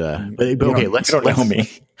suspicion. But okay, let's know me.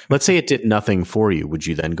 Let's say it did nothing for you. Would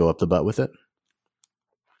you then go up the butt with it?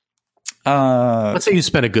 Let's say you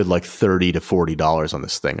spent a good like $30 to $40 on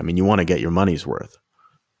this thing. I mean, you want to get your money's worth.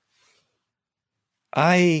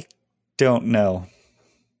 I don't know.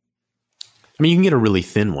 I mean, you can get a really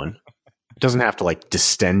thin one. It doesn't have to like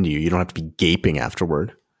distend you. You don't have to be gaping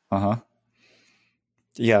afterward. Uh-huh.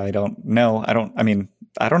 Yeah, I don't know. I don't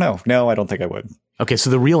know. No, I don't think I would. Okay,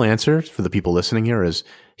 so the real answer for the people listening here is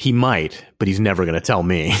he might, but he's never going to tell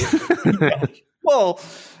me. Well,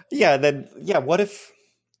 then what if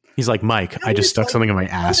He's like, Mike, I just stuck something in my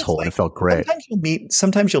asshole and it felt great.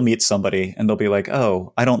 Sometimes you'll meet somebody and they'll be like,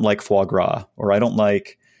 oh, I don't like foie gras, or I don't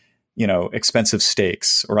like, expensive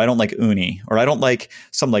steaks, or I don't like uni, or I don't like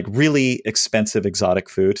some like really expensive exotic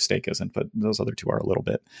food. Steak isn't, but those other two are a little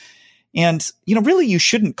bit. And, really you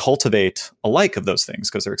shouldn't cultivate a like of those things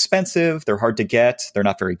because they're expensive, they're hard to get, they're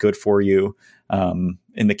not very good for you.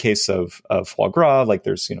 In the case of foie gras, like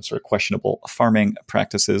there's, sort of questionable farming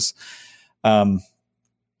practices. The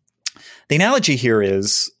analogy here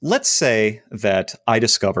is, let's say that I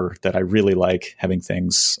discover that I really like having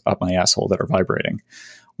things up my asshole that are vibrating.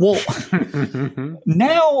 Well,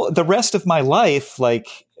 now the rest of my life, like,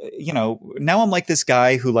 now I'm like this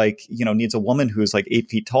guy who like, needs a woman who's like 8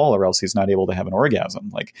 feet tall or else he's not able to have an orgasm.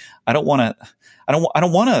 Like, I don't want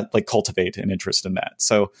to like cultivate an interest in that.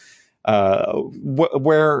 So,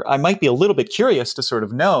 where I might be a little bit curious to sort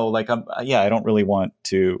of know, like, I don't really want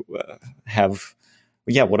to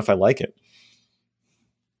what if I like it?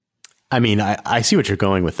 I mean, I see what you're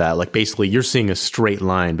going with that. Like, basically, you're seeing a straight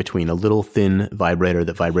line between a little thin vibrator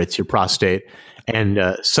that vibrates your prostate, and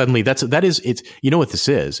suddenly it's you know what this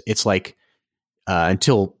is? It's like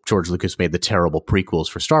until George Lucas made the terrible prequels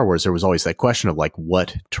for Star Wars, there was always that question of like,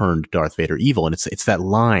 what turned Darth Vader evil? And it's that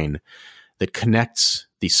line that connects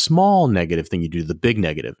the small negative thing you do to the big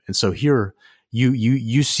negative. And so here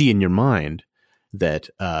you see in your mind that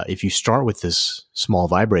if you start with this small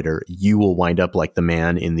vibrator, you will wind up like the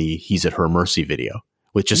man in the He's at Her Mercy video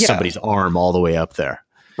with just somebody's arm all the way up there.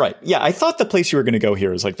 Right. Yeah. I thought the place you were going to go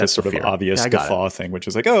here is like this sort of obvious guffaw thing, which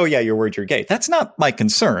is like, oh yeah, you're worried you're gay. That's not my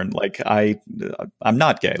concern. Like I'm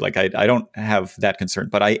not gay. Like I don't have that concern,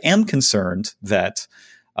 but I am concerned that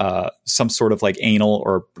some sort of like anal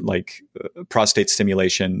or like prostate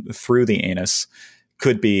stimulation through the anus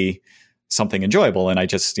could be something enjoyable. And I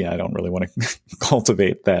don't really want to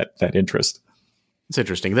cultivate that interest. It's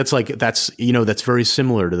interesting. That's very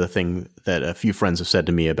similar to the thing that a few friends have said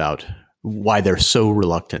to me about why they're so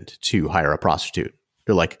reluctant to hire a prostitute.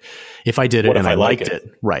 They're like, if I did it and I liked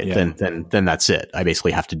it, right, then that's it. I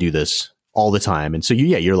basically have to do this all the time. And so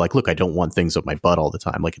you're like, look, I don't want things up my butt all the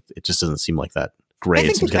time. Like it just doesn't seem like that great.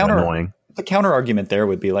 It seems kind of annoying. The counter argument there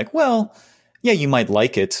would be like, well, yeah, you might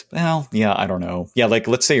like it. Well, yeah, I don't know. Yeah, like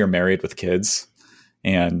let's say you're married with kids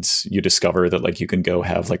and you discover that like you can go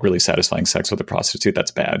have like really satisfying sex with a prostitute.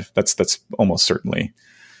 That's bad. That's almost certainly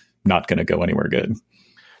not going to go anywhere good.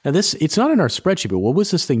 Now it's not in our spreadsheet, but what was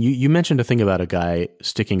this thing? You mentioned a thing about a guy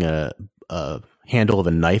sticking a handle of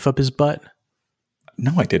a knife up his butt.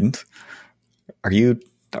 No, I didn't. Are you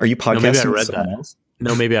podcasting? No, maybe I read that. Else?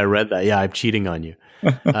 No, maybe I read that. Yeah, I'm cheating on you.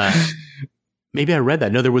 Maybe I read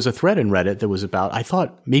that. No, there was a thread in Reddit that was about, I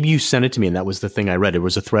thought maybe you sent it to me and that was the thing I read. It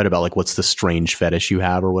was a thread about like, what's the strange fetish you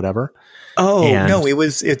have or whatever. Oh, no,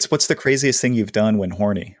 it's what's the craziest thing you've done when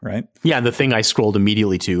horny, right? Yeah. And the thing I scrolled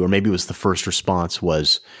immediately to, or maybe it was the first response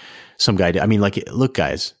was some guy. Look,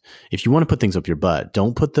 guys, if you want to put things up your butt,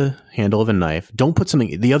 don't put the handle of a knife. Don't put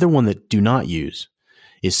something. The other one that do not use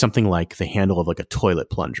is something like the handle of like a toilet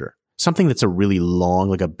plunger. Something that's a really long,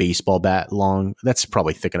 like a baseball bat long, that's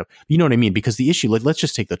probably thick enough. You know what I mean? Because the issue, let's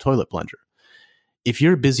just take the toilet plunger. If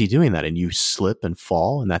you're busy doing that and you slip and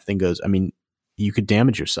fall and that thing goes, you could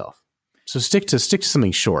damage yourself. So stick to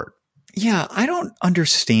something short. Yeah, I don't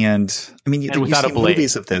understand. You see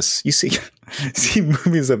movies of this. You see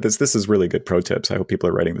movies of this. This is really good pro tips. I hope people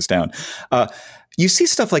are writing this down. You see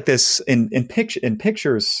stuff like this in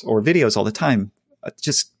pictures or videos all the time.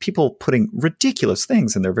 Just people putting ridiculous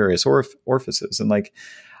things in their various orifices. And like,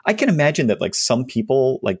 I can imagine that like some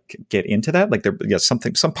people like get into that. Like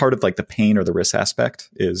some part of like the pain or the risk aspect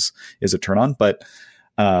is a turn on, but,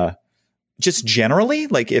 just generally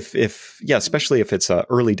like especially if it's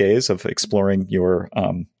early days of exploring your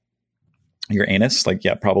anus, like,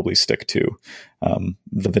 probably stick to,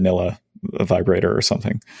 the vanilla vibrator or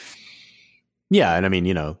something. Yeah.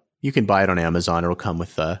 And you can buy it on Amazon. It'll come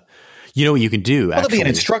with, you know what you can do? Well, it'll be an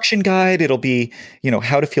instruction guide. It'll be,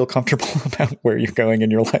 how to feel comfortable about where you're going in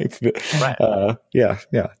your life. Right. Yeah.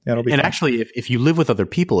 It'll be. And fun. Actually, if you live with other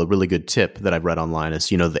people, a really good tip that I've read online is,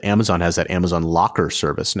 the Amazon has that Amazon locker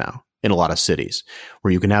service now in a lot of cities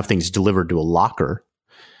where you can have things delivered to a locker,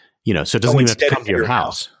 so it doesn't even have to come to your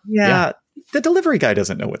house. Yeah. The delivery guy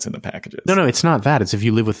doesn't know what's in the packages. No, it's not that. It's if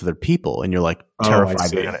you live with other people and you're like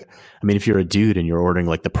terrified. If you're a dude and you're ordering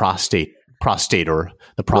like the prostate or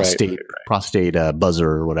the prostate buzzer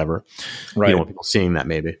or whatever. Right. You don't want people seeing that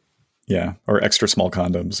maybe. Yeah. Or extra small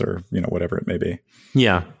condoms or, whatever it may be.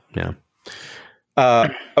 Yeah. Yeah.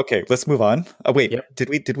 Okay, let's move on. Wait, Yep.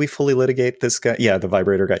 did we fully litigate this guy? Yeah, the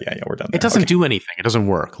vibrator guy. Yeah, we're done. There. It doesn't Okay. do anything. It doesn't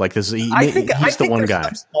work. Like this, I he's the think one there's guy.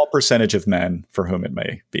 some small percentage of men for whom it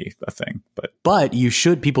may be a thing, but But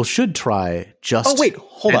people should try just. oh wait,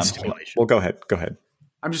 hold on. stimulation. Well, go ahead.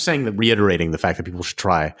 I'm just saying that reiterating the fact that people should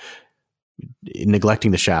try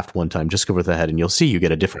neglecting the shaft one time, just go over the head, and you'll see you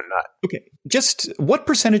get a different nut. Okay, just what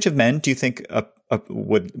percentage of men do you think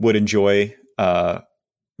would enjoy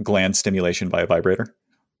gland stimulation by a vibrator?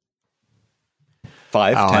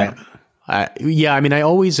 5, 10? Yeah, I mean, I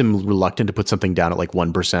always am reluctant to put something down at like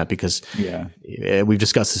 1% because we've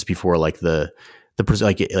discussed this before. Like the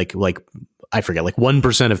like I forget, like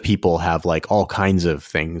 1% of people have like all kinds of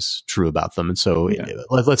things true about them, and so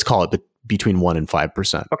let's call it between 1 and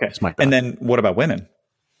 5%. Okay, and then what about women?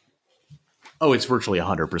 Oh, it's virtually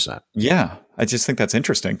 100%. Yeah, I just think that's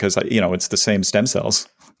interesting because it's the same stem cells.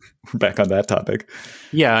 We're back on that topic.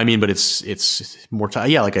 Yeah, I mean, but it's more.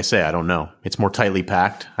 Yeah, like I say, I don't know. It's more tightly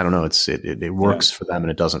packed. I don't know. It works for them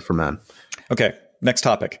and it doesn't for men. Okay, next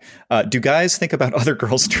topic. Do guys think about other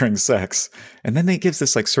girls during sex? And then they gives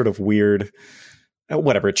this like sort of weird.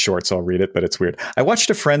 Whatever, it's short, so I'll read it, but it's weird. I watched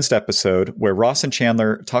a Friends episode where Ross and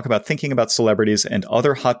Chandler talk about thinking about celebrities and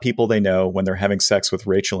other hot people they know when they're having sex with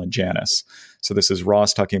Rachel and Janice. So this is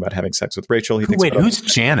Ross talking about having sex with Rachel. Wait, who's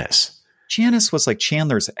Janice? Janice was like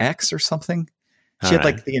Chandler's ex or something. She had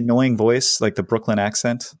like the annoying voice, like the Brooklyn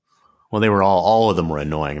accent. Well, they were all of them were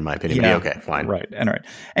annoying in my opinion. Yeah. Okay, fine. Right.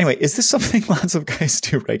 Anyway, is this something lots of guys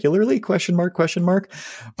do regularly? Question mark.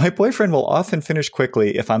 My boyfriend will often finish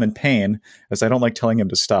quickly if I'm in pain, as I don't like telling him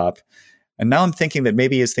to stop. And now I'm thinking that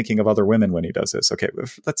maybe he's thinking of other women when he does this. Okay,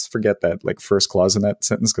 let's forget that like first clause in that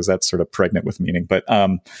sentence because that's sort of pregnant with meaning. But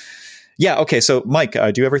yeah, okay. So Mike,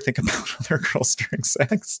 do you ever think about other girls during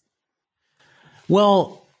sex?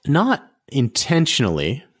 Well, not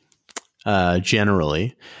intentionally.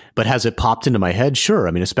 Generally, but has it popped into my head? Sure.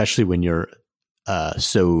 I mean, especially when you're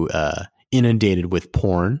so inundated with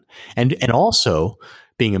porn and also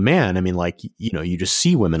being a man. I mean, like, you just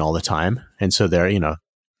see women all the time. And so there,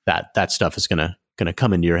 that stuff is going to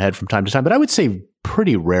come into your head from time to time, but I would say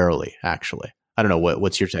pretty rarely, actually. I don't know.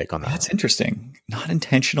 What's your take on that? That's interesting. Not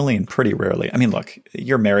intentionally and pretty rarely. I mean, look,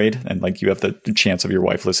 you're married and like you have the chance of your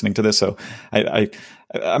wife listening to this. So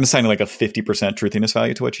I'm assigning like a 50% truthiness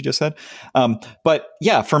value to what you just said. But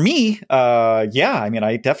yeah, for me, I mean,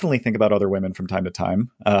 I definitely think about other women from time to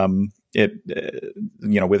time.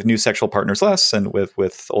 With new sexual partners less and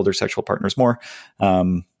with older sexual partners more.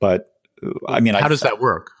 But I mean, how does that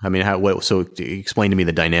work? I mean, so explain to me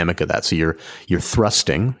the dynamic of that. So you're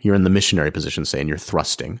thrusting, you're in the missionary position, saying you're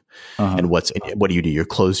thrusting. And what do? You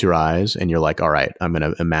close your eyes and you're like, all right, I'm going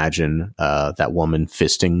to imagine that woman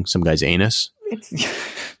fisting some guy's anus.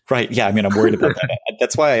 Right. Yeah. I mean, I'm worried about that.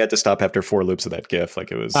 That's why I had to stop after 4 loops of that GIF.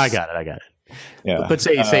 Like it was. I got it. Yeah. But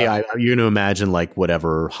say you're going to imagine like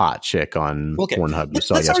whatever hot chick on Pornhub you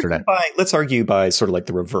saw yesterday. Let's argue by sort of like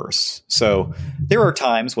the reverse. So there are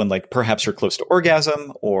times when like perhaps you're close to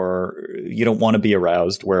orgasm or you don't want to be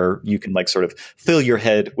aroused where you can like sort of fill your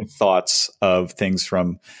head with thoughts of things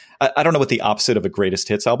from, I don't know what the opposite of a greatest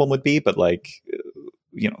hits album would be, but like,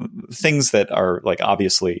 things that are like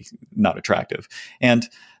obviously not attractive. And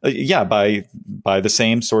by the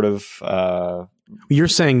same sort of, you're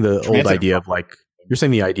saying the old idea of like,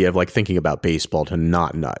 thinking about baseball to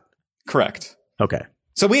not nut. Correct. Okay.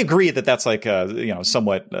 So we agree that that's like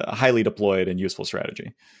somewhat highly deployed and useful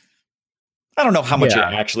strategy. I don't know how much it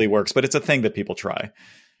actually works, but it's a thing that people try.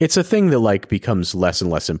 It's a thing that like becomes less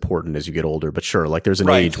and less important as you get older, but sure, like there's an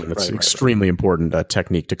age when it's extremely important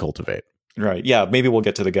technique to cultivate. Right. Yeah. Maybe we'll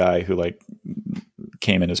get to the guy who like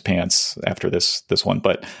came in his pants after this one,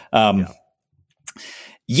 but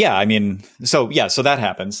yeah, I mean, so that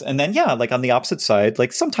happens. And then, like on the opposite side,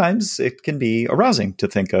 like sometimes it can be arousing to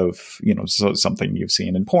think of, something you've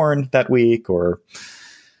seen in porn that week or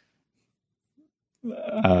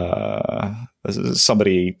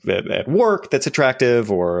somebody at work that's attractive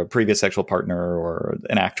or a previous sexual partner or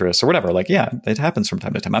an actress or whatever. Like, yeah, it happens from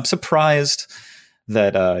time to time. I'm surprised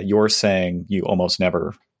that you're saying you almost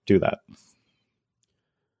never do that.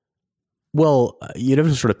 Well, you'd have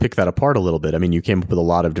to sort of pick that apart a little bit. I mean, you came up with a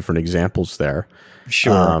lot of different examples there.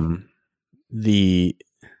 Sure.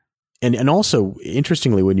 And also,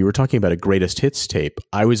 interestingly, when you were talking about a greatest hits tape,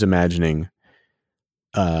 I was imagining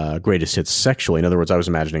greatest hits sexually. In other words, I was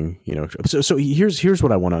imagining, so here's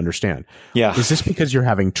what I want to understand. Yeah. Is this because you're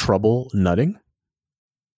having trouble nutting?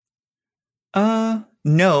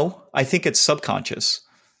 No, I think it's subconscious.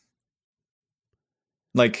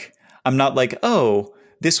 Like, I'm not like, oh,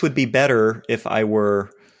 this would be better if I were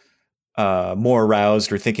more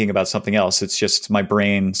aroused or thinking about something else. It's just my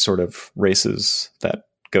brain sort of races that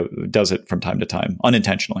does it from time to time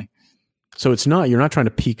unintentionally. So you're not trying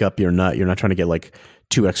to peak up your nut. You're not trying to get like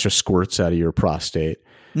 2 extra squirts out of your prostate.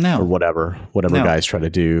 No. Or whatever no. Guys try to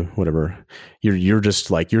do, whatever. You're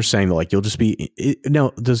just like, you're saying that like, you'll just be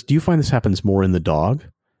now. Do you find this happens more in the dog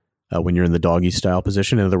when you're in the doggy style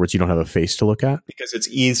position? In other words, you don't have a face to look at because it's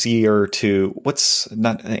easier to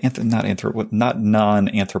not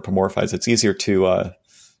non-anthropomorphize. It's easier to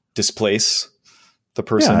displace the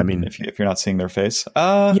person. Yeah, I mean, if you're not seeing their face.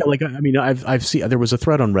 Like, I mean, I've seen, there was a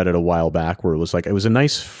thread on Reddit a while back where it was a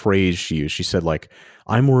nice phrase she used. She said like,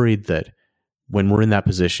 I'm worried that when we're in that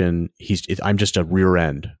position, I'm just a rear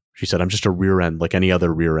end. She said, I'm just a rear end, like any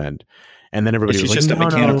other rear end. And then everybody was like, she's just a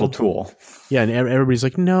mechanical tool. Yeah. And everybody's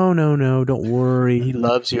like, no, don't worry. He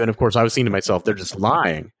loves you. And of course I was thinking to myself, they're just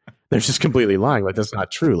lying. They're just completely lying. Like, that's not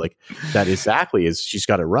true. Like, that exactly is, she's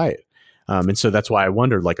got it right. And so that's why I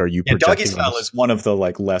wondered, like, are you projecting? Doggy style is one of the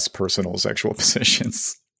like less personal sexual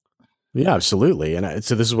positions. Yeah, absolutely. And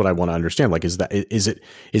so this is what I want to understand. Like, is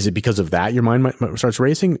it because of that your mind starts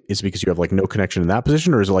racing? Is it because you have like no connection in that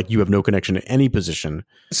position, or is it like you have no connection in any position?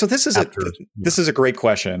 So this is a great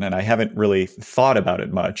question, and I haven't really thought about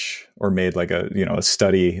it much or made like a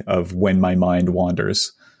study of when my mind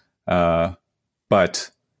wanders.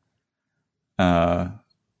 But I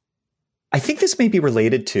think this may be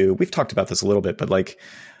related to, we've talked about this a little bit, but like,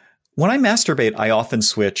 when I masturbate, I often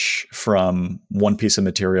switch from one piece of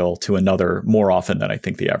material to another more often than I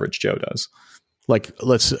think the average Joe does. Like,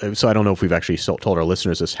 so I don't know if we've actually told our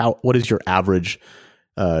listeners this. What is your average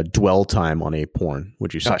dwell time on a porn?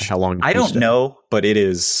 Would you say? How long? I don't know, but it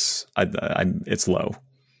is. It's low.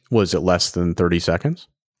 Was it less than 30 seconds?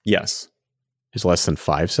 Yes. Is less than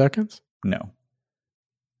 5 seconds? No.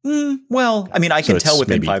 Well, I mean, I can tell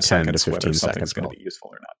within 5 seconds to 15 whether something's seconds going to be useful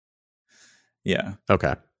or not. Yeah.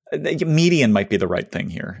 Okay. Median might be the right thing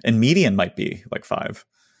here, and median might be like 5.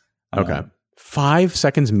 Okay. 5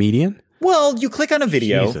 seconds median? Well, you click on a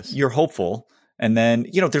video, Jesus. You're hopeful, and then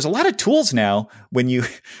there's a lot of tools now when you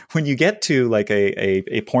get to like a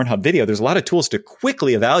Pornhub video. There's a lot of tools to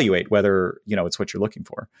quickly evaluate whether it's what you're looking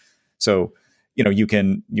for. So you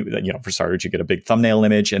can for starters, you get a big thumbnail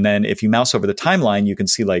image, and then if you mouse over the timeline, you can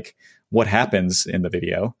see like what happens in the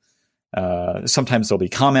video. Sometimes there'll be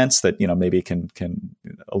comments that maybe can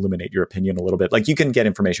illuminate your opinion a little bit. Like, you can get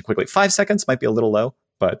information quickly. 5 seconds might be a little low,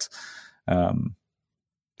 but I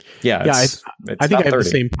think I have the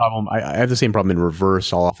same problem. I have the same problem in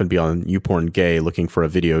reverse. I'll often be on YouPorn Gay looking for a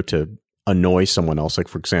video to annoy someone else. Like,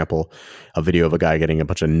 for example, a video of a guy getting a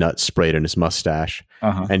bunch of nuts sprayed in his mustache.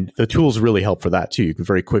 And the tools really help for that too. You can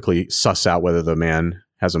very quickly suss out whether the man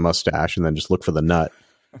has a mustache and then just look for the nut.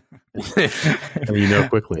 And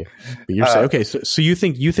quickly. But you're saying, okay, so you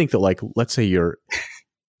think that, like, let's say you're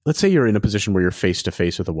in a position where you're face to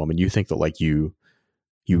face with a woman. You think that like you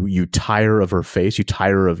tire of her face,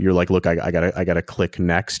 you're like, look, I gotta click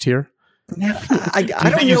next here. I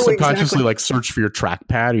don't you know subconsciously exactly. like search for your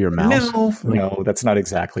trackpad or your mouse. No, that's not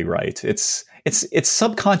exactly right. It's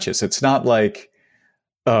subconscious. It's not like,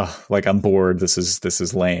 like, I'm bored. This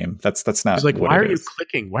is lame. That's not. It's like, what why are it you is.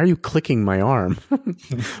 clicking? Why are you clicking my arm?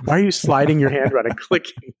 Why are you sliding your hand around and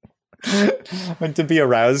clicking? Like, to be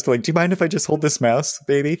aroused, like, do you mind if I just hold this mouse,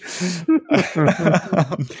 baby?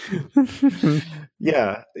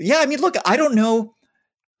 Yeah. I mean, look, I don't know.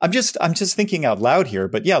 I'm just thinking out loud here,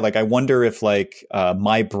 but yeah, like, I wonder if like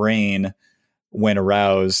my brain, when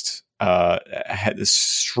aroused,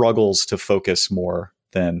 struggles to focus more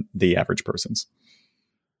than the average person's.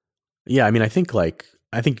 Yeah, I mean, I think,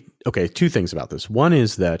 okay, 2 things about this. One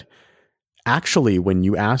is that actually, when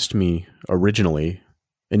you asked me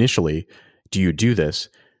initially, do you do this?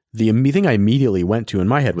 The thing I immediately went to in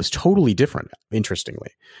my head was totally different, interestingly,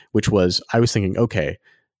 which was, I was thinking, okay,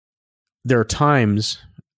 there are times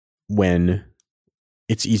when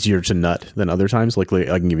it's easier to nut than other times. Like,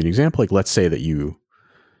 I can give you an example. Like, let's say that you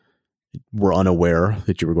were unaware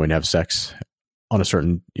that you were going to have sex on a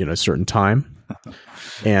certain time.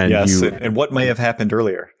 And yes, and what may have happened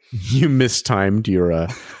earlier? You mistimed your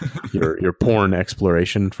porn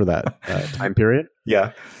exploration for that time period.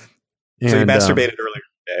 Yeah. And, so you masturbated earlier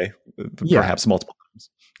today, perhaps multiple times.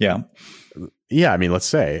 Yeah. Yeah. I mean, let's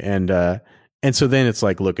say, and so then it's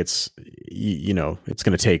like, look, it's it's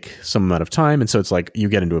going to take some amount of time, and so it's like you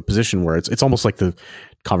get into a position where it's almost like the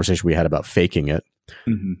conversation we had about faking it.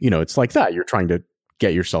 Mm-hmm. It's like that. You're trying to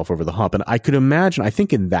get yourself over the hump. And I could imagine, I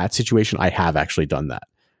think in that situation, I have actually done that,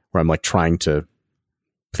 where I'm like trying to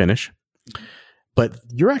finish. But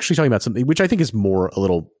you're actually talking about something which I think is more a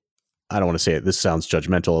little I don't want to say it, this sounds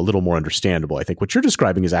judgmental, a little more understandable. I think what you're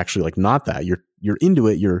describing is actually like not that. You're into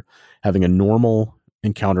it. You're having a normal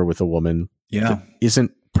encounter with a woman that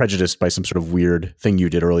isn't prejudiced by some sort of weird thing you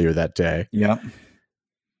did earlier that day. Yeah.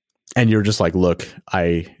 And you're just like, look,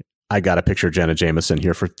 I got to picture Jenna Jameson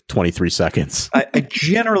here for 23 seconds. I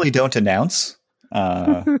generally don't announce,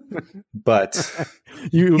 but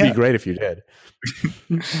it would be great if you did.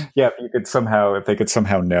 Yeah, if they could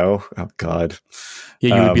somehow know. Oh God.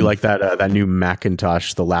 Yeah, you would be like that new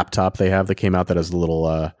Macintosh, the laptop they have that came out that has a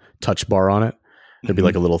little touch bar on it. There'd be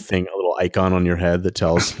like a little thing, a little icon on your head that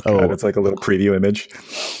tells, God, it's like a little preview image.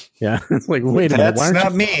 Yeah. It's like, wait a minute. That's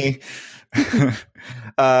not me.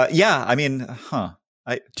 Yeah, I mean,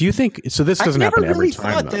 do you think so? This doesn't happen every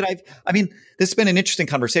time. This has been an interesting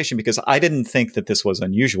conversation because I didn't think that this was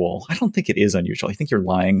unusual. I don't think it is unusual. I think you're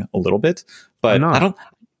lying a little bit, but you're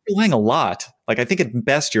lying a lot. Like, I think at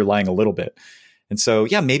best you're lying a little bit. And so,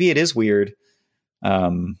 yeah, maybe it is weird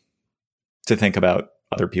to think about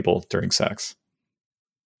other people during sex.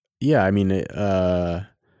 Yeah, I mean, well,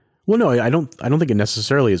 no, I don't think it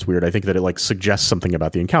necessarily is weird. I think that it like suggests something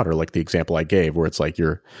about the encounter, like the example I gave, where it's like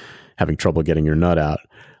you're having trouble getting your nut out,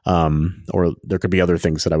 or there could be other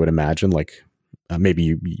things that I would imagine, like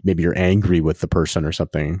maybe you're angry with the person or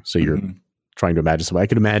something, so you're trying to imagine something. I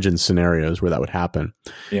could imagine scenarios where that would happen.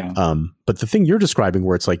 Yeah. But the thing you're describing,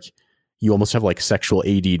 where it's like you almost have like sexual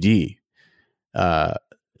ADD,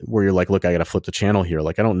 where you're like, look, I got to flip the channel here.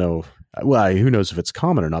 Like, I don't know. Well, who knows if it's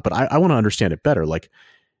common or not, but I want to understand it better. Like,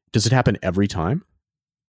 does it happen every time?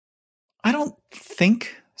 I don't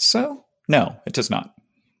think so. No, it does not.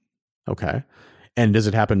 Okay. And does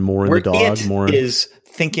it happen more in the dog? Is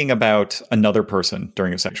thinking about another person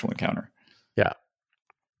during a sexual encounter. Yeah.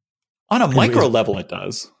 On a micro level, it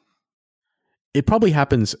does. It probably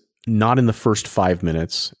happens not in the first 5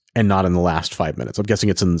 minutes and not in the last 5 minutes. I'm guessing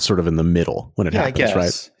it's in the middle when it happens,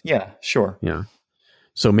 right? Yeah, sure. Yeah.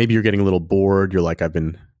 So maybe you're getting a little bored. You're like,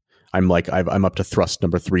 I'm up to thrust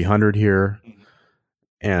number 300 here.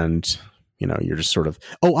 And, you're just sort of,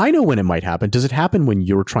 I know when it might happen. Does it happen when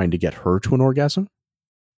you're trying to get her to an orgasm?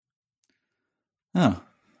 Oh,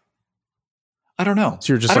 I don't know.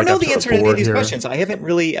 So you're just I don't know the answer to any of these questions. I haven't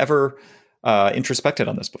really ever introspected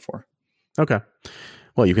on this before. Okay.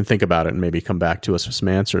 Well, you can think about it and maybe come back to us with some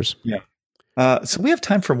answers. Yeah. So we have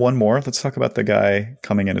time for one more. Let's talk about the guy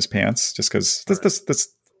coming in his pants, just because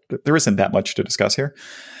there isn't that much to discuss here.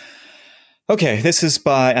 Okay, this is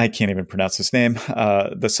by, I can't even pronounce his name.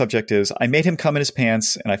 The subject is, I made him come in his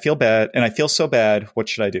pants and I feel bad, and I feel so bad. What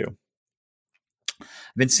should I do?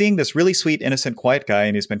 I've been seeing this really sweet, innocent, quiet guy,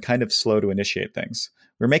 and he's been kind of slow to initiate things.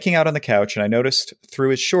 We were making out on the couch, and I noticed through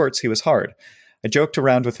his shorts he was hard. I joked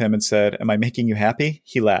around with him and said, "Am I making you happy?"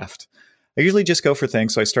 He laughed. I usually just go for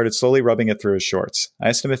things, so I started slowly rubbing it through his shorts. I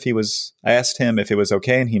asked him if it was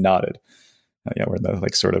okay, and he nodded. Yeah, we're in the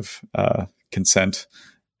sort of consent.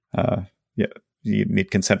 Yeah, you need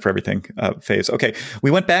consent for everything phase. Okay,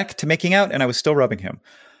 we went back to making out, and I was still rubbing him.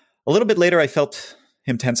 A little bit later, I felt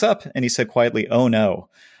him tense up, and he said quietly, "Oh no."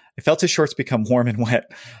 I felt his shorts become warm and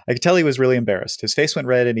wet. I could tell he was really embarrassed. His face went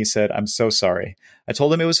red, and he said, "I'm so sorry." I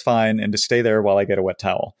told him it was fine and to stay there while I get a wet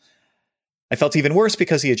towel. I felt even worse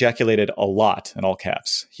because he ejaculated a lot, in all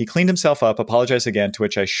caps. He cleaned himself up, apologized again, to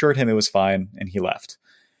which I assured him it was fine, and he left.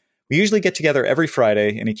 We usually get together every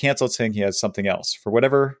Friday, and he canceled saying he has something else. For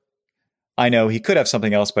whatever I know, he could have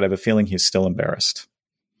something else, but I have a feeling he's still embarrassed.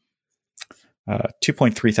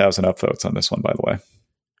 2.3 thousand upvotes on this one, by the way.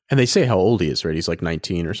 And they say how old he is, right? He's like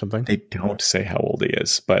 19 or something. They don't say how old he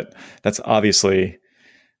is, but that's obviously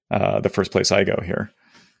the first place I go here.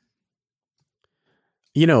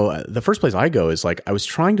 The first place I go is like, I was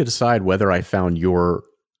trying to decide whether I found your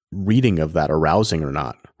reading of that arousing or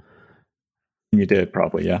not. You did,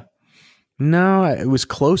 probably, yeah. No, it was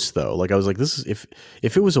close though. Like I was like, this is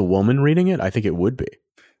if it was a woman reading it, I think it would be.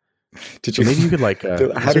 Did you? So maybe you could like.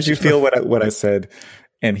 How did you feel when I said?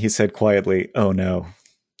 And he said quietly, "Oh no."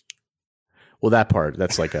 Well, that part.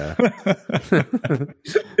 That's like a.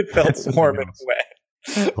 It felt warm and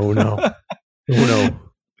wet. Oh no! Oh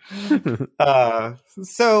no!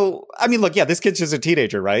 So I mean, look, yeah, this kid's just a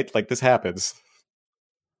teenager, right? Like this happens.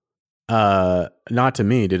 Not to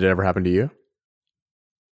me. Did it ever happen to you?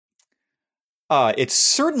 It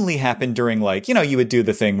certainly happened during you would do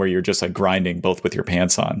the thing where you're just like grinding both with your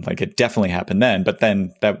pants on. Like it definitely happened then, but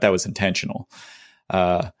then that was intentional.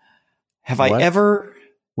 Have what? I ever?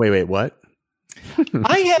 Wait, what?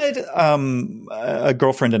 I had a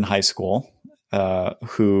girlfriend in high school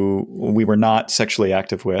who we were not sexually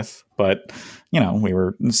active with, but we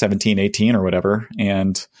were 17, 18 or whatever.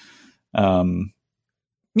 And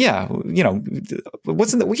Yeah,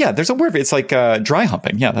 wasn't that, yeah, there's a word. It's like dry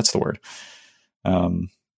humping. Yeah, that's the word. And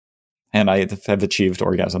I have achieved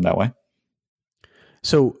orgasm that way.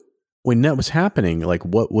 So when that was happening, like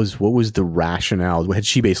what was the rationale? Had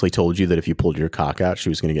she basically told you that if you pulled your cock out, she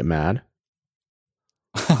was going to get mad?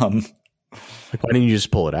 Like, why didn't you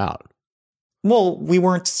just pull it out? Well, we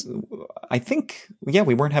weren't, I think,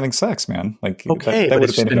 we weren't having sex, man. Like, okay, that would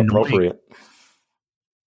have been inappropriate.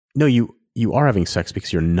 No, you are having sex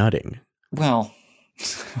because you're nutting. Well,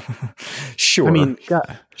 sure. I mean,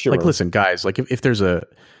 sure. Like, listen, guys, like if there's a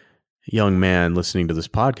young man listening to this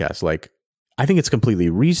podcast, like, I think it's completely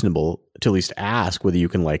reasonable to at least ask whether you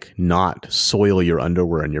can like not soil your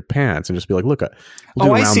underwear and your pants and just be like, look,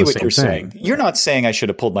 we'll I see what you're saying. You're not saying I should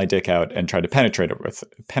have pulled my dick out and tried to penetrate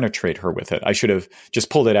her with it. I should have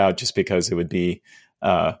just pulled it out just because it would be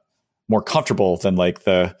more comfortable than like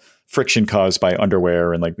the friction caused by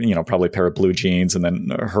underwear and like, probably a pair of blue jeans and then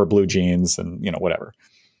her blue jeans and, whatever.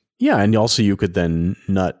 Yeah. And also you could then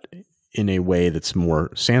nut in a way that's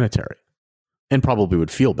more sanitary and probably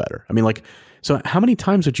would feel better. I mean, like, so how many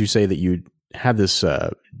times would you say that you had this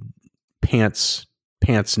pants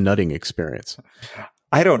nutting experience?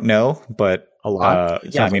 I don't know, but a lot.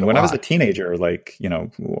 Yeah. I mean, when I was a teenager, like,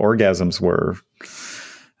 orgasms were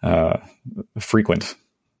frequent.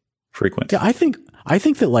 Yeah. I think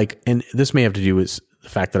that like, and this may have to do with the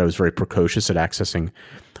fact that I was very precocious at accessing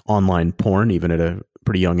online porn, even at a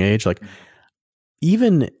pretty young age. Like,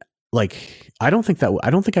 even like, I don't think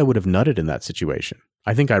I would have nutted in that situation.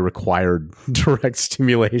 I think I required direct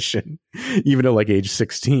stimulation, even at like age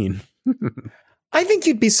 16. I think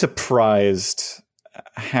you'd be surprised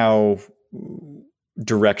how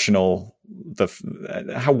directional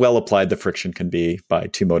how well applied the friction can be by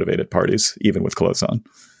two motivated parties, even with clothes on.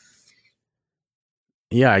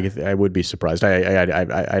 Yeah, I would be surprised.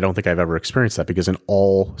 I don't think I've ever experienced that because in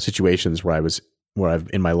all situations where I've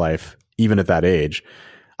in my life, even at that age,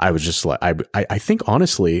 I was just like, I think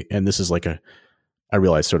honestly, and this is like I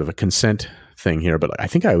realize sort of a consent thing here, but I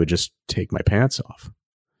think I would just take my pants off.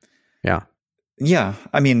 Yeah. Yeah.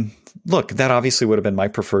 I mean, look, that obviously would have been my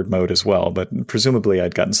preferred mode as well, but presumably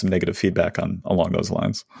I'd gotten some negative feedback along those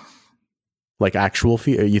lines. Like actual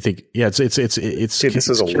you think, yeah, it's See, this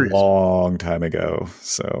is a long time ago.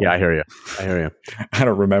 So yeah, I hear you. I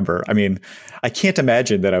don't remember. I mean, I can't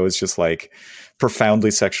imagine that I was just like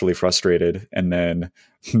profoundly sexually frustrated and then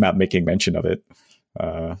not making mention of it.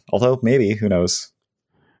 Although maybe, who knows?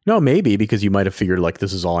 No, maybe because you might have figured like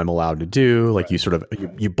this is all I'm allowed to do. Like, right. You sort of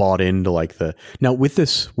you bought into like now with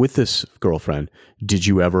this girlfriend. Did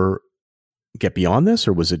you ever get beyond this,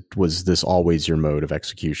 or was this always your mode of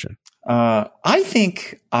execution? I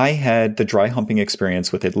think I had the dry humping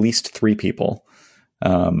experience with at least 3 people.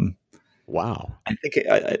 Wow. I think,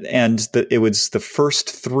 it was the first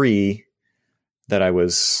 3 that I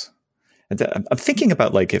was. I'm thinking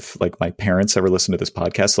about like if like my parents ever listen to this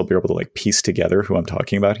podcast, they'll be able to like piece together who I'm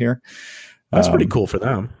talking about here. That's pretty cool for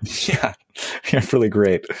them. Yeah, really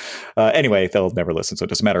great. Anyway, they'll never listen, so it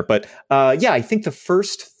doesn't matter. But I think the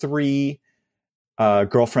first 3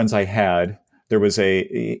 girlfriends I had, there was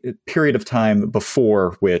a period of time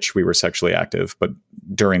before which we were sexually active, but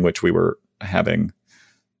during which we were having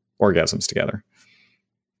orgasms together.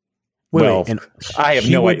 Wait, I have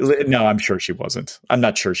no idea. No, I'm sure she wasn't. I'm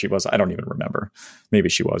not sure she was. I don't even remember. Maybe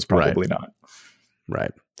she was. Probably not.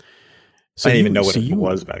 Right. So I didn't even know what it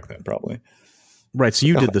was back then, probably. Right. So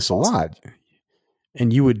you did this a lot.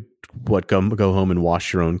 And you would, go home and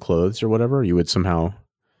wash your own clothes or whatever? You would somehow...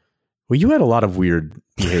 Well, you had a lot of weird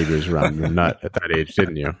behaviors around your nut at that age,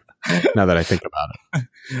 didn't you? Now that I think about it.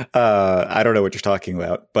 I don't know what you're talking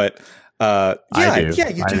about, but...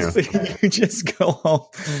 you just go home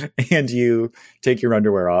and you take your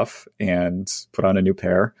underwear off and put on a new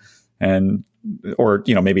pair, or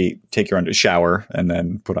maybe take your shower and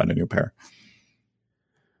then put on a new pair.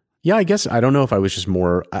 Yeah, I guess I don't know if I was just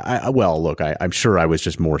more. I'm sure I was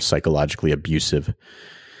just more psychologically abusive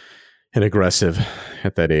and aggressive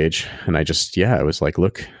at that age, and I was like,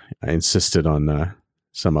 look, I insisted on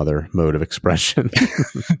some other mode of expression.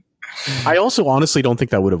 I also honestly don't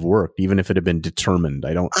think that would have worked, even if it had been determined.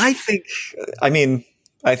 I think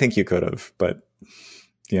you could have, but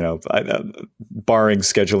barring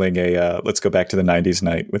scheduling a let's go back to the 90s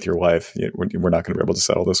night with your wife, we're not going to be able to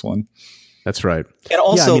settle this one. That's right. And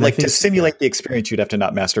also, to simulate the experience, you'd have to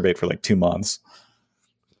not masturbate for like 2 months.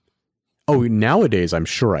 Oh, nowadays, I'm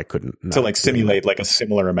sure I couldn't. To like simulate like a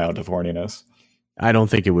similar amount of horniness. I don't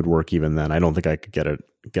think it would work even then. I don't think I could get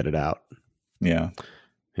it out. Yeah.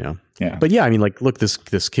 Yeah. But yeah, I mean, like, look,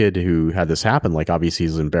 this kid who had this happen, like, obviously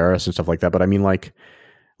he's embarrassed and stuff like that. But I mean, like,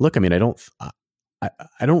 look, I mean,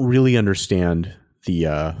 I don't really understand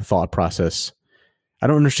the thought process. I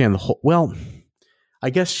don't understand the whole. Well, I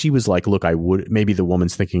guess she was like, look, I would, maybe the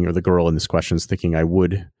woman's thinking, or the girl in this question is thinking, I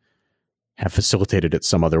would have facilitated it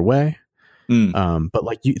some other way. But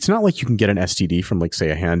like, it's not like you can get an STD from like, say,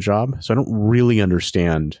 a hand job. So I don't really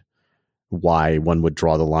understand why one would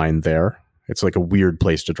draw the line there. It's like a weird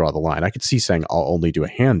place to draw the line. I could see saying I'll only do a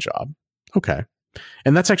hand job. Okay.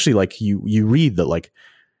 And that's actually like you read that like,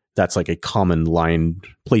 that's like a common line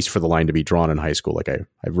place for the line to be drawn in high school. Like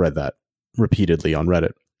I've read that repeatedly on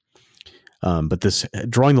Reddit. But this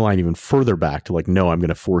drawing the line even further back to like, no, I'm going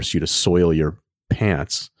to force you to soil your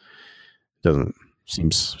pants doesn't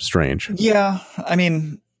seems strange. Yeah. I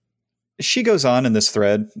mean, she goes on in this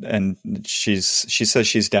thread and she says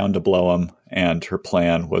she's down to blow him and her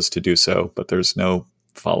plan was to do so, but there's no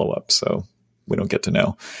follow up. So we don't get to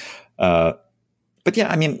know. But yeah,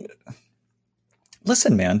 I mean,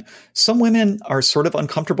 listen, man, some women are sort of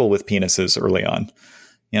uncomfortable with penises early on,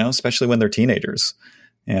 especially when they're teenagers.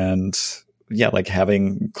 And yeah, like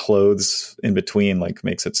having clothes in between like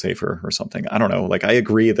makes it safer or something. I don't know. Like I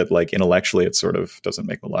agree that like intellectually it sort of doesn't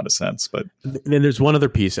make a lot of sense, but then there's one other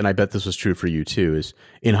piece, and I bet this was true for you too, is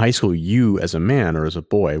in high school, you as a man or as a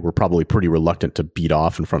boy were probably pretty reluctant to beat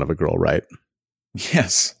off in front of a girl, right?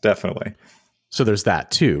 Yes, definitely. So there's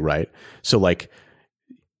that too, right? So like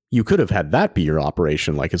you could have had that be your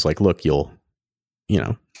operation. Like, it's like, look, you'll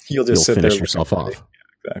just finish yourself off.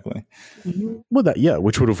 Exactly. Well,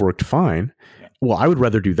 which would have worked fine. Yeah. Well, I would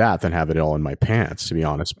rather do that than have it all in my pants, to be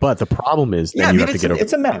honest. But the problem is, then you have to get over.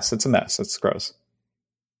 It's a mess. It's a mess. It's gross.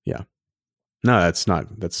 Yeah. No, that's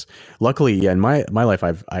not. That's luckily, yeah. In my life,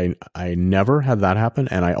 I never had that happen,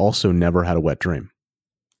 and I also never had a wet dream.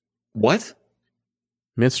 What?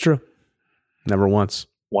 It's true. Never once.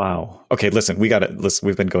 Wow. Okay. Listen,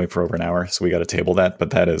 we've been going for over an hour, so we got to table that.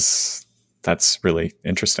 But that's really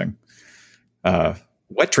interesting.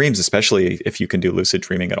 Wet dreams, especially if you can do lucid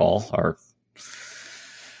dreaming at all, are,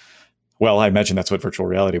 well, I imagine that's what virtual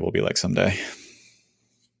reality will be like someday.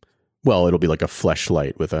 Well, it'll be like a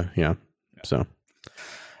fleshlight with so.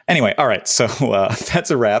 Anyway, all right. So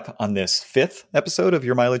that's a wrap on this 5th episode of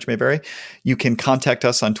Your Mileage May Vary. You can contact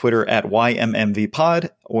us on Twitter at YMMVpod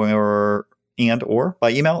or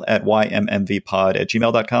by email at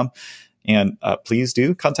ymmvpod@gmail.com. And please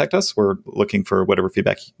do contact us. We're looking for whatever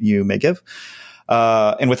feedback you may give.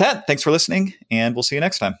 And with that, thanks for listening, and we'll see you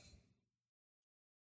next time.